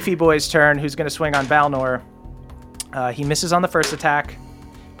Yeah. beefy boy's turn, who's going to swing on Balnor. He misses on the first attack,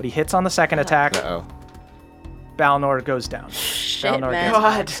 but he hits on the second attack. Uh-oh. Balnor goes down. Shit, Balnor man.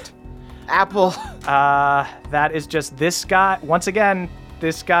 gets Apple. that is just this guy. Once again,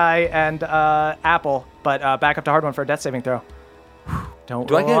 this guy and Apple. But back up to hard one for a death saving throw. Don't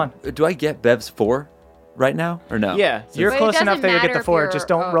Do roll on. I get Bev's 4 right now, or no? Yeah. You're But it close enough doesn't that you'll get matter the if 4. you're, Just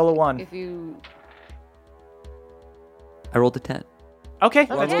don't roll a 1. If you... I rolled a 10. Okay,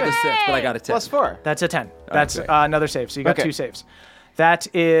 Well, I that's rolled good. a 6, but I got a 10. +4. That's a 10. That's Okay. another save. So you got Okay. 2 saves.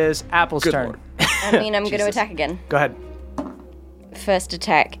 That is Apple's Good turn. lord. I mean, I'm going to attack again. Go ahead. First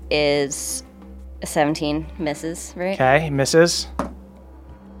attack is a 17. Misses, right? Okay, misses.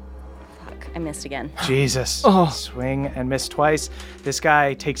 Fuck, I missed again. Jesus. Swing and miss twice. This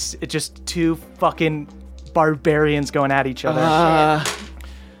guy takes just 2 fucking barbarians going at each other.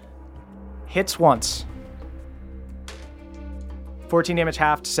 Hits once. 14 damage,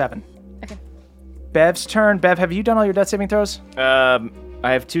 halved, 7. Okay. Bev's turn. Bev, have you done all your death saving throws? I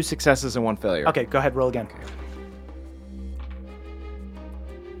have 2 successes and 1 failure. Okay, go ahead, roll again.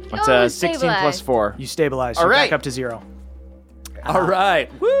 It's Oh, 16 stabilize. plus 4. You stabilize. All You're right. back up to 0. All right.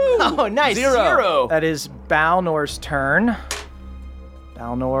 Woo! Oh, nice. Zero. That is Balnor's turn.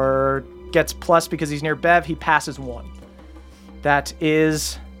 Balnor gets plus because he's near Bev. He passes 1. That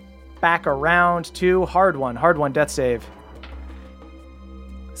is back around to hard one. Hard one, death save.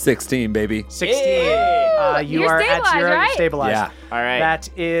 16, baby. 16. You You're are at stabilized, 0. You're right? stabilized. Yeah. All right. That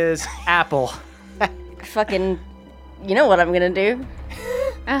is Apple. Fucking, you know what I'm going to do.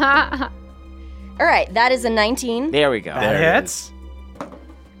 Uh-huh. All right, that is a 19, There we go. That hits.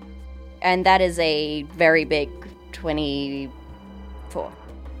 and that is a very big 24.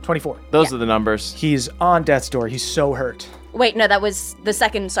 24. Those are the numbers. He's on death's door. He's so hurt. Wait, no, that was the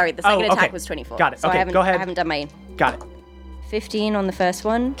second. Sorry, the second Oh, attack okay. was 24. Got it. So Okay, I haven't, go ahead. I haven't done my Got it. 15 on the first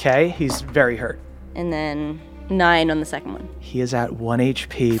one, Okay, he's very hurt. and then 9 on the second one. He is at 1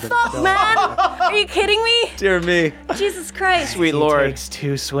 HP. But Fuck, still- man! Are you kidding me? Dear me. Jesus Christ! Sweet He Lord. takes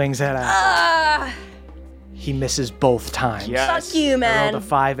 2 swings at Apple. Ah, He misses both times. Yes. fuck you, I rolled man. a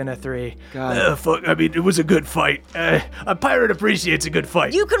 5 and a 3. God. Fuck, I mean, it was a good fight. A pirate appreciates a good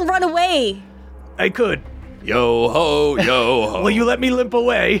fight. You can run away. I could. Yo ho, yo ho. Will you let me limp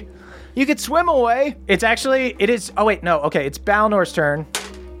away? You could swim away. It is. Oh, wait, no. Okay, it's Balnor's turn.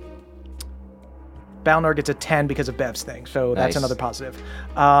 Balnor gets a 10 because of Bev's thing, so that's Nice. another positive.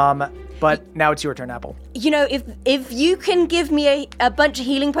 But now it's your turn, Apple. You know, if you can give me a bunch of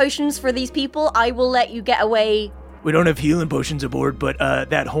healing potions for these people, I will let you get away. We don't have healing potions aboard, but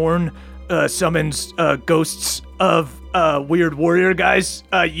that horn summons ghosts of weird warrior guys.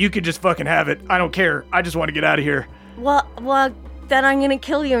 You can just fucking have it. I don't care. I just want to get out of here. Well, then I'm gonna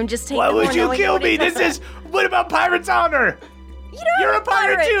kill you and just take. Why the would horn you knowing kill what me? it This does. is. What about pirate's honor? You know, You're I'm a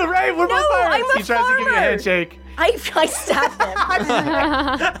pirate too, right? We're No, both pirates. I'm a He tries to give you a farmer. handshake. I stabbed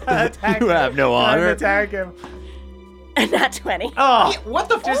him. You have no honor. Attack him. And not 20. Oh, What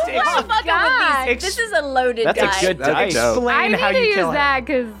the just I'm fucking with God. these. This is a loaded That's guy. a good dice. dope. explain I how need to you use kill him. that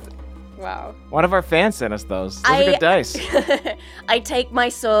because, wow. One of our fans sent us those. Those are good dice. I take my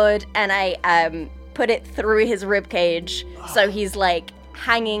sword and I put it through his rib cage, so he's like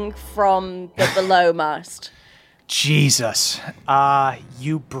hanging from the below mast. Jesus.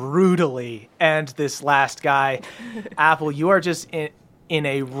 You brutally end this last guy. Apple, you are just in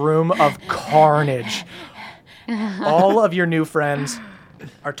a room of carnage. All of your new friends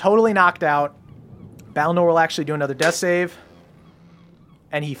are totally knocked out. Balnor will actually do another death save,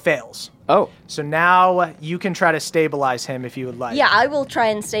 and he fails. Oh. So now you can try to stabilize him if you would like. Yeah, I will try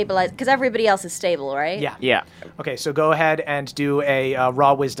and stabilize, because everybody else is stable, right? Yeah. Yeah. Okay, so go ahead and do a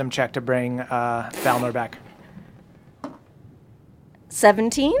raw wisdom check to bring Balnor back.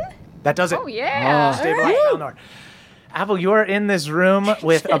 17? That does it. Oh, yeah. Stabilize Balnor. Apple, you are in this room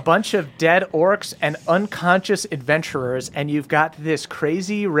with a bunch of dead orcs and unconscious adventurers, and you've got this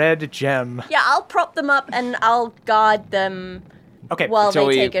crazy red gem. Yeah, I'll prop them up and I'll guard them Okay. while Until they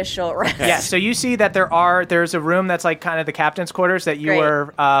we- take a short rest. Yeah, so you see that there's a room that's like kind of the captain's quarters that you Great.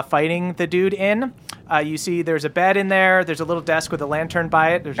 were fighting the dude in. You see there's a bed in there. There's a little desk with a lantern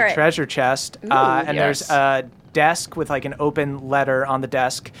by it. There's a Right. treasure chest. And there's a desk with like an open letter on the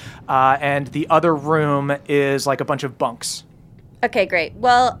desk. And the other room is like a bunch of bunks. Okay, great.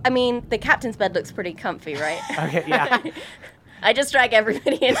 Well, I mean, the captain's bed looks pretty comfy, right? Okay, yeah. I just drag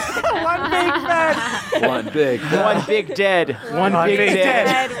everybody in. One big bed. One big. One big dead. One big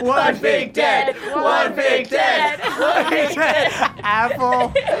dead. One big dead. One big dead. One big dead. Apple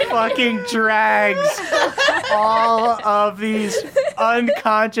fucking drags all of these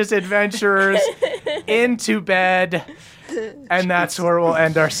unconscious adventurers into bed. And that's where we'll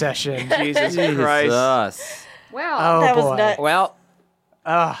end our session. Jesus Christ. Jesus. Well, Oh, That was boy. nuts. Well,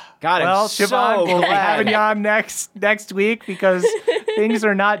 God, Well, I'm so Siobhan, we'll be glad. having you on next week because things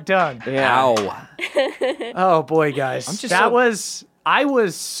are not done. Yeah. Ow. Oh boy, guys, I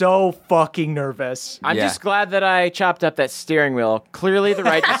was so fucking nervous. I'm Yeah. just glad that I chopped up that steering wheel. Clearly the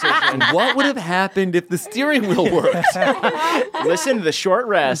right decision. What would have happened if the steering wheel worked? Listen to the short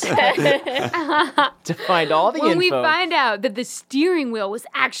rest to find all the when info. we find out that the steering wheel was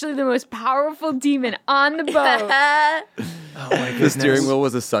actually the most powerful demon on the boat. The steering wheel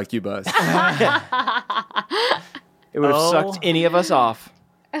was a succubus. It would have Oh. sucked any of us off.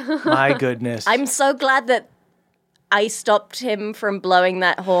 My goodness. I'm so glad that I stopped him from blowing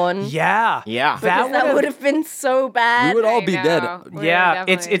that horn. yeah. Yeah. That would have been so bad. We would all be I dead. know. We Yeah, would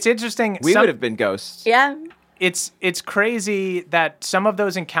it's definitely- interesting. We would have been ghosts. Yeah. It's crazy that some of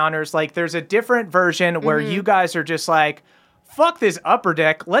those encounters, like there's a different version where you guys are just like, fuck this upper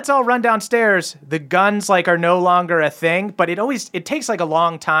deck, let's all run downstairs. The guns like are no longer a thing, but it takes like a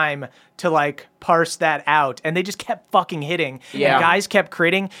long time to like parse that out, and they just kept fucking hitting. Yeah. And guys kept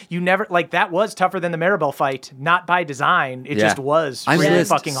critting. You never like that was tougher than the Maribel fight, not by design. It just was I really missed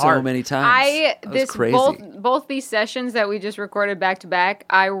fucking so hard. many times. That was crazy. both these sessions that we just recorded back to back,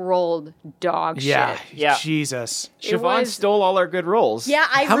 I rolled dog Yeah, shit. Yeah. Jesus. Siobhan was- stole all our good rolls. Yeah,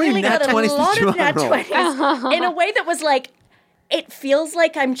 I How many really nat got a 20s did lot you of nat roll? 20s in a way that was like, it feels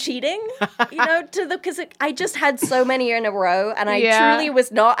like I'm cheating, because I just had so many in a row, and I Yeah. truly was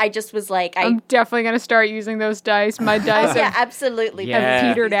not. I just was like, I'm definitely gonna start using those dice. My dice yeah, have absolutely. Yeah.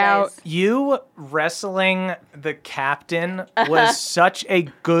 petered These out. days. You wrestling the captain was such a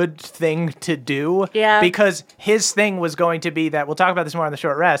good thing to do. Yeah. Because his thing was going to be that, we'll talk about this more on the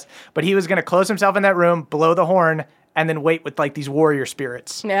short rest, but he was going to close himself in that room, blow the horn, and then wait with like these warrior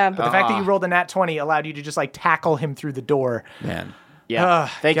spirits. Yeah. But the fact that you rolled a nat 20 allowed you to just like tackle him through the door. Man. Yeah.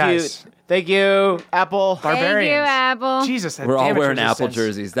 Thank guys. you. Thank you, Apple. Barbarians. Thank you, Apple. Jesus, that We're all damage wearing Apple resistance.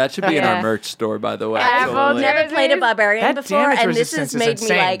 jerseys. That should be in Yeah. our merch store, by the way. Apple I've never jerseys. played a barbarian That before, damage and this resistance has is made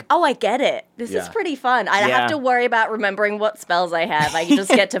insane. me like, oh, I get it. This is Yeah. pretty fun. I don't Yeah. have to worry about remembering what spells I have. I just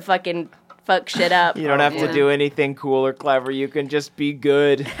get to fucking fuck shit up. You don't have to do anything cool or clever. You can just be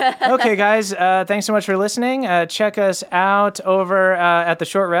good. Okay, guys, thanks so much for listening. Check us out over at The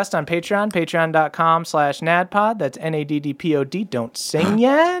Short Rest on Patreon, patreon.com/NADPOD. That's NADDPOD. Don't sing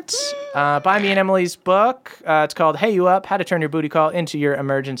yet. Buy me and Emily's book. It's called Hey You Up, How to Turn Your Booty Call into Your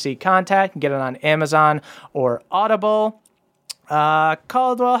Emergency Contact. You can get it on Amazon or Audible.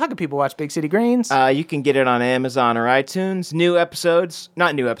 Caldwell, how can people watch Big City Greens? You can get it on Amazon or iTunes.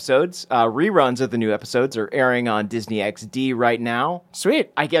 Reruns of the new episodes are airing on Disney XD right now.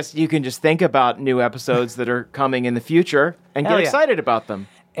 Sweet. I guess you can just think about new episodes that are coming in the future and Hell get yeah. excited about them.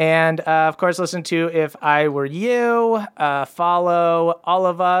 And, of course, listen to If I Were You. Follow all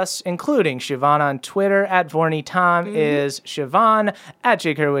of us, including Siobhan on Twitter. At VornyTom is Siobhan. At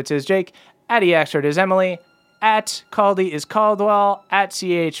Jake Hurwitz is Jake. At EXert is Emily. At Caldy is Caldwell. At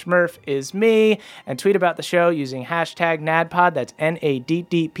CH Murph is me. And tweet about the show using hashtag NADPOD. That's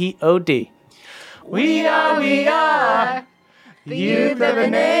NADDPOD. We are the youth of a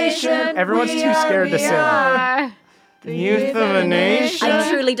nation. Everyone's too scared to sing. The youth of a nation. I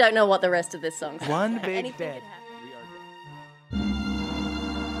truly don't know what the rest of this song's about. One big Anything dead. could happen.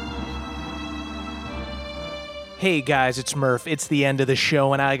 Hey guys, it's Murph. It's the end of the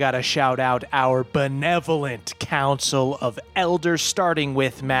show, and I gotta shout out our benevolent council of elders, starting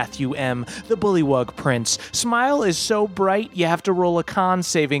with Matthew M., the Bullywug Prince. Smile is so bright, you have to roll a con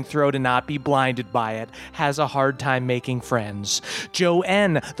saving throw to not be blinded by it. Has a hard time making friends. Joe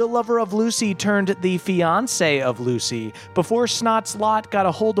N., the lover of Lucy turned the fiancé of Lucy. Before Snot's Lot got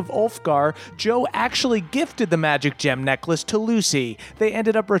a hold of Ulfgar, Joe actually gifted the magic gem necklace to Lucy. They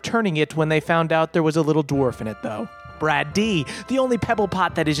ended up returning it when they found out there was a little dwarf in it, though. Brad D., the only pebble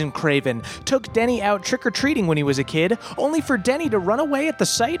pot that isn't Craven, took Denny out trick-or-treating when he was a kid, only for Denny to run away at the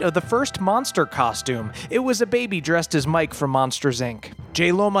sight of the first monster costume. It was a baby dressed as Mike from Monsters, Inc.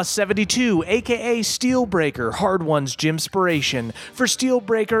 J. Loma 72, aka Steelbreaker, Hard One's gymspiration. For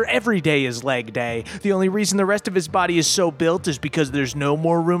Steelbreaker, every day is leg day. The only reason the rest of his body is so built is because there's no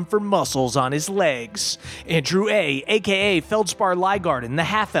more room for muscles on his legs. Andrew A., aka Feldspar Lygarden, the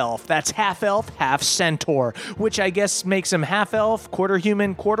half-elf. That's half-elf, half-centaur, which I guess makes him half-elf,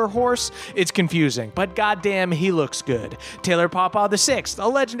 quarter-human, quarter-horse. It's confusing, but goddamn, he looks good. Taylor Pawpaw VI, a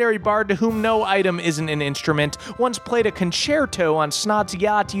legendary bard to whom no item isn't an instrument, once played a concerto on Snot's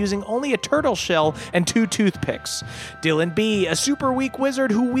yacht using only a turtle shell and 2 toothpicks. Dylan B., a super weak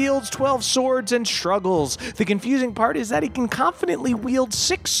wizard who wields 12 swords and struggles. The confusing part is that he can confidently wield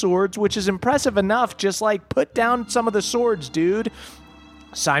 6 swords, which is impressive enough, just like put down some of the swords, dude.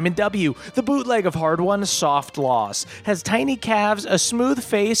 Simon W., the bootleg of Hard One, Soft Loss, has tiny calves, a smooth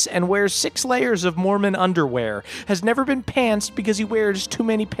face, and wears 6 layers of Mormon underwear. Has never been pantsed because he wears too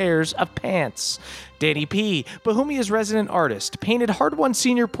many pairs of pants. Danny P., Bohemia's resident artist, painted Hard One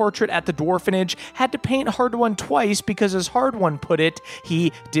senior portrait at the Dwarfenage, had to paint Hard One twice because, as Hard One put it,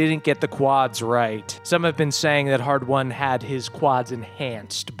 he didn't get the quads right. Some have been saying that Hard One had his quads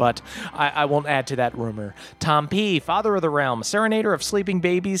enhanced, but I won't add to that rumor. Tom P., Father of the Realm, serenader of sleeping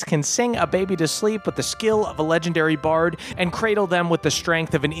babies, can sing a baby to sleep with the skill of a legendary bard and cradle them with the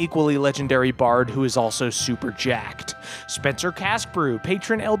strength of an equally legendary bard who is also super jacked. Spencer Caskbrew,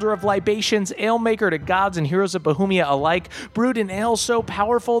 patron elder of libations, alemaker to gods and heroes of Bohemia alike, brewed an ale so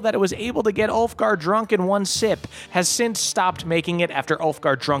powerful that it was able to get Ulfgar drunk in 1 sip, has since stopped making it after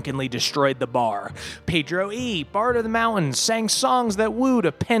Ulfgar drunkenly destroyed the bar. Pedro E., bard of the mountains, sang songs that wooed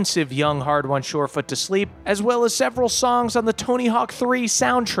a pensive young Hard One Shorefoot to sleep, as well as several songs on the Tony Hawk 3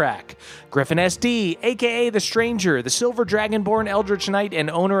 soundtrack. Griffin SD., aka The Stranger, the Silver Dragonborn Eldritch Knight and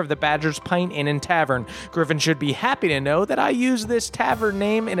owner of the Badger's Pint Inn and Tavern. Griffin should be happy to know that I used this tavern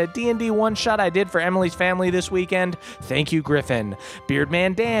name in a D&D one-shot I did for Emily's family this weekend. Thank you, Griffin.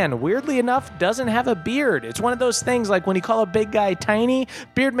 Beardman Dan, weirdly enough, doesn't have a beard. It's one of those things like when you call a big guy tiny,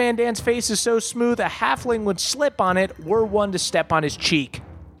 Beardman Dan's face is so smooth a halfling would slip on it were one to step on his cheek.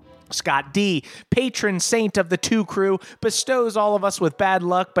 Scott D., patron saint of the 2 crew, bestows all of us with bad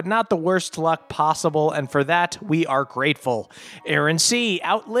luck, but not the worst luck possible, and for that, we are grateful. Aaron C.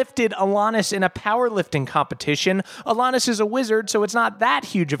 outlifted Alanis in a powerlifting competition. Alanis is a wizard, so it's not that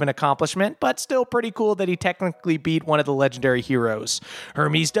huge of an accomplishment, but still pretty cool that he technically beat one of the legendary heroes.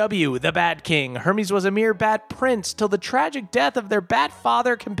 Hermes W., the Bat King. Hermes was a mere bat prince till the tragic death of their bat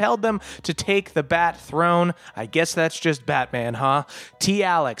father compelled them to take the bat throne. I guess that's just Batman, huh? T.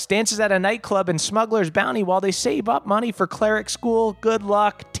 Alex dances at a nightclub in Smuggler's Bounty while they save up money for cleric school. Good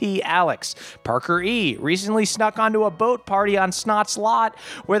luck, T. Alex. Parker E. recently snuck onto a boat party on Snot's lot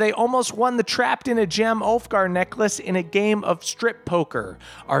where they almost won the trapped in a gem Ulfgar necklace in a game of strip poker.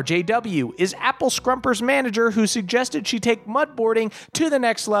 RJW is Apple Scrumper's manager who suggested she take mudboarding to the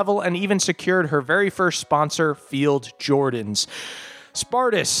next level and even secured her very first sponsor, Field Jordans.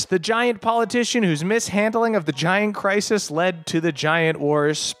 Spartus, the giant politician whose mishandling of the giant crisis led to the giant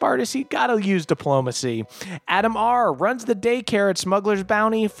wars. Spartus, he gotta use diplomacy. Adam R. runs the daycare at Smuggler's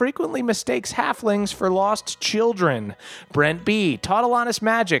Bounty, frequently mistakes halflings for lost children. Brent B. taught Alanis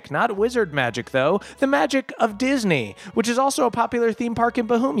magic, not wizard magic though, the magic of Disney, which is also a popular theme park in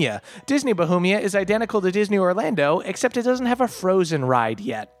Bohemia. Disney Bohemia is identical to Disney Orlando, except it doesn't have a Frozen ride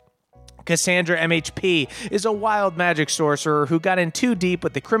yet. Cassandra MHP is a wild magic sorcerer who got in too deep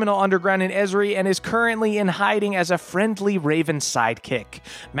with the criminal underground in Esri and is currently in hiding as a friendly raven sidekick.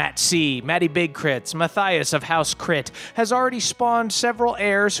 Matt C., Matty Big Crits, Matthias of House Crit, has already spawned several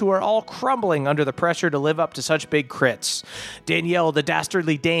heirs who are all crumbling under the pressure to live up to such big crits. Danielle, the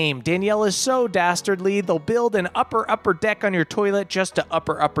dastardly dame. Danielle is so dastardly, they'll build an upper deck on your toilet just to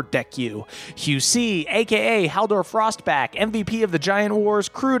upper deck you. Hugh C., aka Haldor Frostback, MVP of the Giant Wars,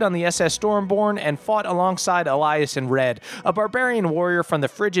 crewed on the SS Stormborn and fought alongside Elias in Red, a barbarian warrior from the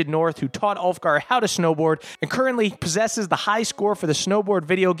frigid north who taught Ulfgar how to snowboard and currently possesses the high score for the snowboard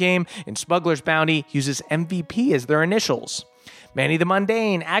video game in Smuggler's Bounty, uses MVP as their initials. Manny the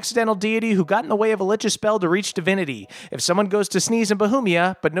Mundane, accidental deity who got in the way of a lich's spell to reach divinity. If someone goes to sneeze in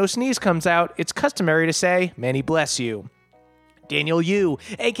Bohemia, but no sneeze comes out, it's customary to say, Manny bless you. Daniel Yu,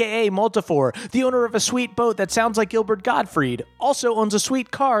 aka Multifor, the owner of a sweet boat that sounds like Gilbert Gottfried, also owns a sweet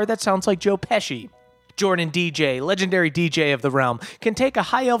car that sounds like Joe Pesci. Jordan DJ, legendary DJ of the realm, can take a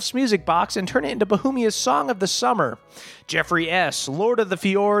High Elf's music box and turn it into Bohemia's Song of the Summer. Jeffrey S., Lord of the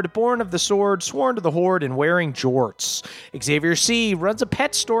Fjord, born of the sword, sworn to the horde, and wearing jorts. Xavier C. runs a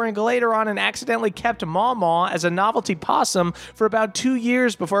pet store in Galateron and accidentally kept Maw Maw as a novelty possum for about 2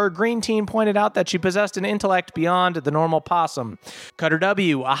 years before her green teen pointed out that she possessed an intellect beyond the normal possum. Cutter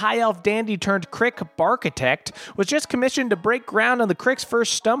W., a high elf dandy turned crick barchitect, was just commissioned to break ground on the crick's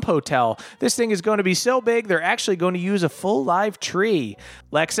first stump hotel. This thing is going to be so big they're actually going to use a full live tree.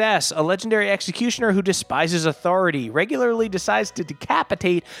 Lex S., a legendary executioner who despises authority, regularly decides to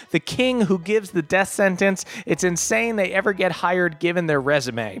decapitate the king who gives the death sentence. It's insane they ever get hired given their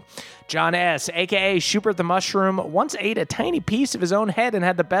resume. John S., aka Schubert the Mushroom, once ate a tiny piece of his own head and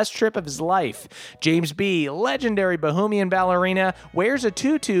had the best trip of his life. James B., legendary Bohemian ballerina, wears a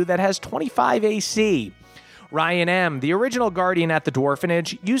tutu that has 25 AC. Ryan M., the original guardian at the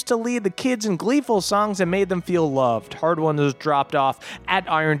Dwarfenage, used to lead the kids in gleeful songs and made them feel loved. Hard One was dropped off at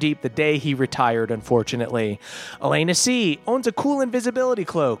Iron Deep the day he retired, unfortunately. Elena C. owns a cool invisibility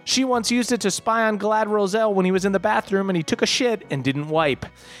cloak. She once used it to spy on Glad Roselle when he was in the bathroom and he took a shit and didn't wipe.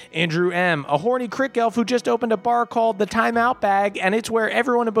 Andrew M., a horny crick elf who just opened a bar called the Timeout Bag, and it's where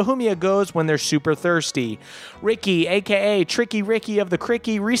everyone in Bohemia goes when they're super thirsty. Ricky, aka Tricky Ricky of the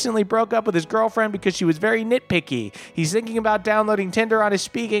Cricky, recently broke up with his girlfriend because she was very nitpicky. He's thinking about downloading Tinder on his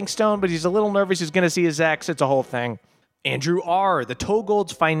speaking stone, but he's a little nervous he's going to see his ex. It's a whole thing. Andrew R., the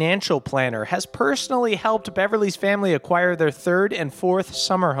Togold's financial planner, has personally helped Beverly's family acquire their 3rd and 4th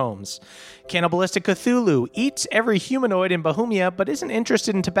summer homes. Cannibalistic Cthulhu eats every humanoid in Bohemia but isn't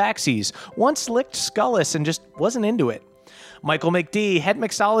interested in tabaxis. Once licked Skullis and just wasn't into it. Michael McD., head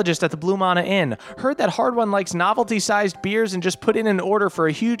mixologist at the Blue Mana Inn, heard that Hard One likes novelty-sized beers and just put in an order for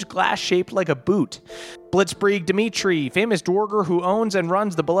a huge glass shaped like a boot. Blitzkrieg Dimitri, famous Dwarger who owns and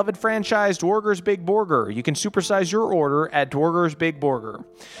runs the beloved franchise Dwarger's Big Burger. You can supersize your order at Dwarger's Big Burger.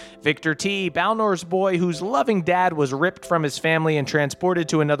 Victor T., Balnor's boy whose loving dad was ripped from his family and transported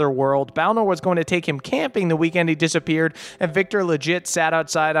to another world. Balnor was going to take him camping the weekend he disappeared, and Victor legit sat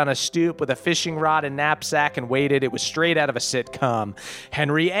outside on a stoop with a fishing rod and knapsack and waited. It was straight out of a sitcom.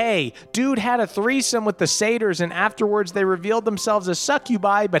 Henry A., dude had a threesome with the satyrs, and afterwards they revealed themselves as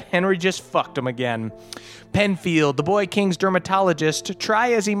succubi, but Henry just fucked them again. Penfield, the boy king's dermatologist,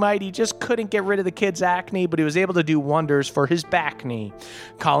 try as he might, he just couldn't get rid of the kid's acne, but he was able to do wonders for his back knee.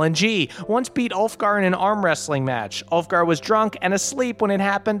 Colin G. once beat Ulfgar in an arm wrestling match. Ulfgar was drunk and asleep when it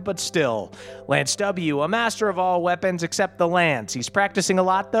happened, but still. Lance W., a master of all weapons except the lance. He's practicing a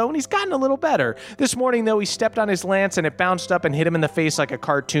lot, though, and he's gotten a little better. This morning, though, he stepped on his lance and it bounced up and hit him in the face like a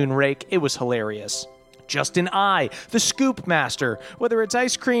cartoon rake. It was hilarious. Justin I., the scoop master. Whether it's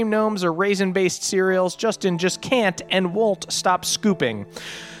ice cream, gnomes, or raisin-based cereals, Justin just can't and won't stop scooping.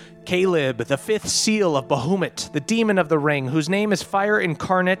 Caleb, the 5th seal of Bahamut, the demon of the ring, whose name is Fire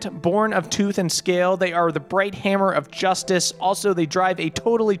Incarnate, born of tooth and scale. They are the bright hammer of justice. Also, they drive a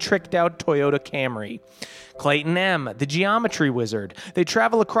totally tricked-out Toyota Camry. Clayton M., the geometry wizard. They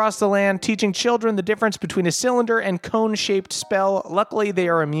travel across the land, teaching children the difference between a cylinder and cone-shaped spell. Luckily, they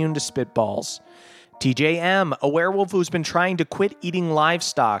are immune to spitballs. TJM, a werewolf who's been trying to quit eating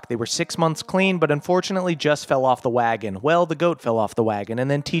livestock. They were 6 months clean, but unfortunately just fell off the wagon. Well, the goat fell off the wagon, and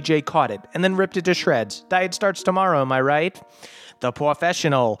then TJ caught it, and then ripped it to shreds. Diet starts tomorrow, am I right? The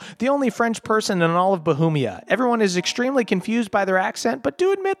Professional, the only French person in all of Bohemia. Everyone is extremely confused by their accent, but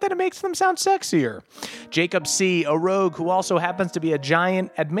do admit that it makes them sound sexier. Jacob C., a rogue who also happens to be a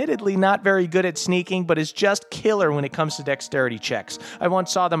giant, admittedly not very good at sneaking, but is just killer when it comes to dexterity checks. I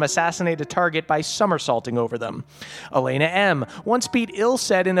once saw them assassinate a target by somersaulting over them. Elena M. once beat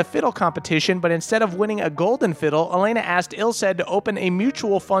Ilsed in a fiddle competition, but instead of winning a golden fiddle, Elena asked Ilsed to open a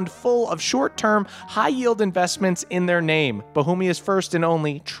mutual fund full of short-term, high-yield investments in their name. Bohemia's first and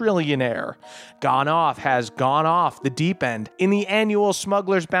only trillionaire. Gone Off has gone off the deep end. In the annual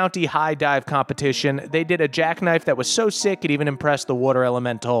Smuggler's Bounty high dive competition, they did a jackknife that was so sick it even impressed the water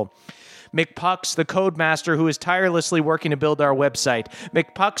elemental. McPucks, the codemaster who is tirelessly working to build our website.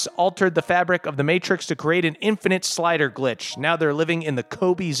 McPucks altered the fabric of the Matrix to create an infinite slider glitch. Now they're living in the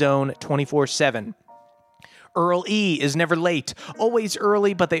Kobe zone 24/7. Earl E. is never late, always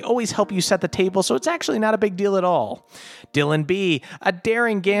early, but they always help you set the table, so it's actually not a big deal at all. Dylan B., a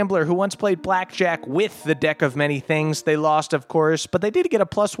daring gambler who once played blackjack with the deck of many things. They lost, of course, but they did get a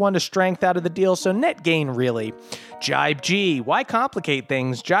 +1 to strength out of the deal, so net gain, really. Jibe G., why complicate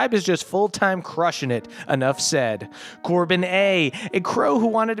things? Jibe is just full-time crushing it. Enough said. Corbin A., a crow who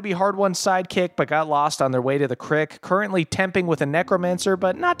wanted to be Hard One's sidekick, but got lost on their way to the crick, currently temping with a necromancer,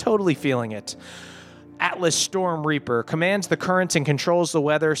 but not totally feeling it. Atlas Storm Reaper, commands the currents and controls the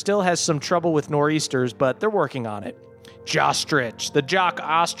weather, still has some trouble with nor'easters, but they're working on it. Jostrich, the jock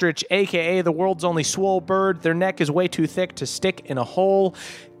ostrich, aka the world's only swole bird. Their neck is way too thick to stick in a hole.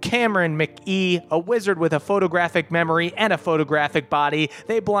 Cameron McE, a wizard with a photographic memory and a photographic body.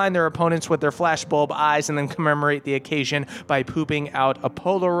 They blind their opponents with their flashbulb eyes and then commemorate the occasion by pooping out a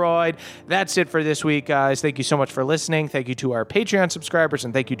Polaroid. That's it for this week, guys. Thank you so much for listening. Thank you to our Patreon subscribers,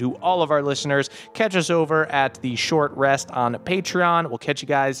 and thank you to all of our listeners. Catch us over at the Short Rest on Patreon. We'll catch you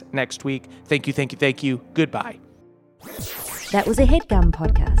guys next week. Thank you, thank you, thank you. Goodbye. That was a HeadGum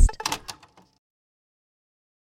podcast.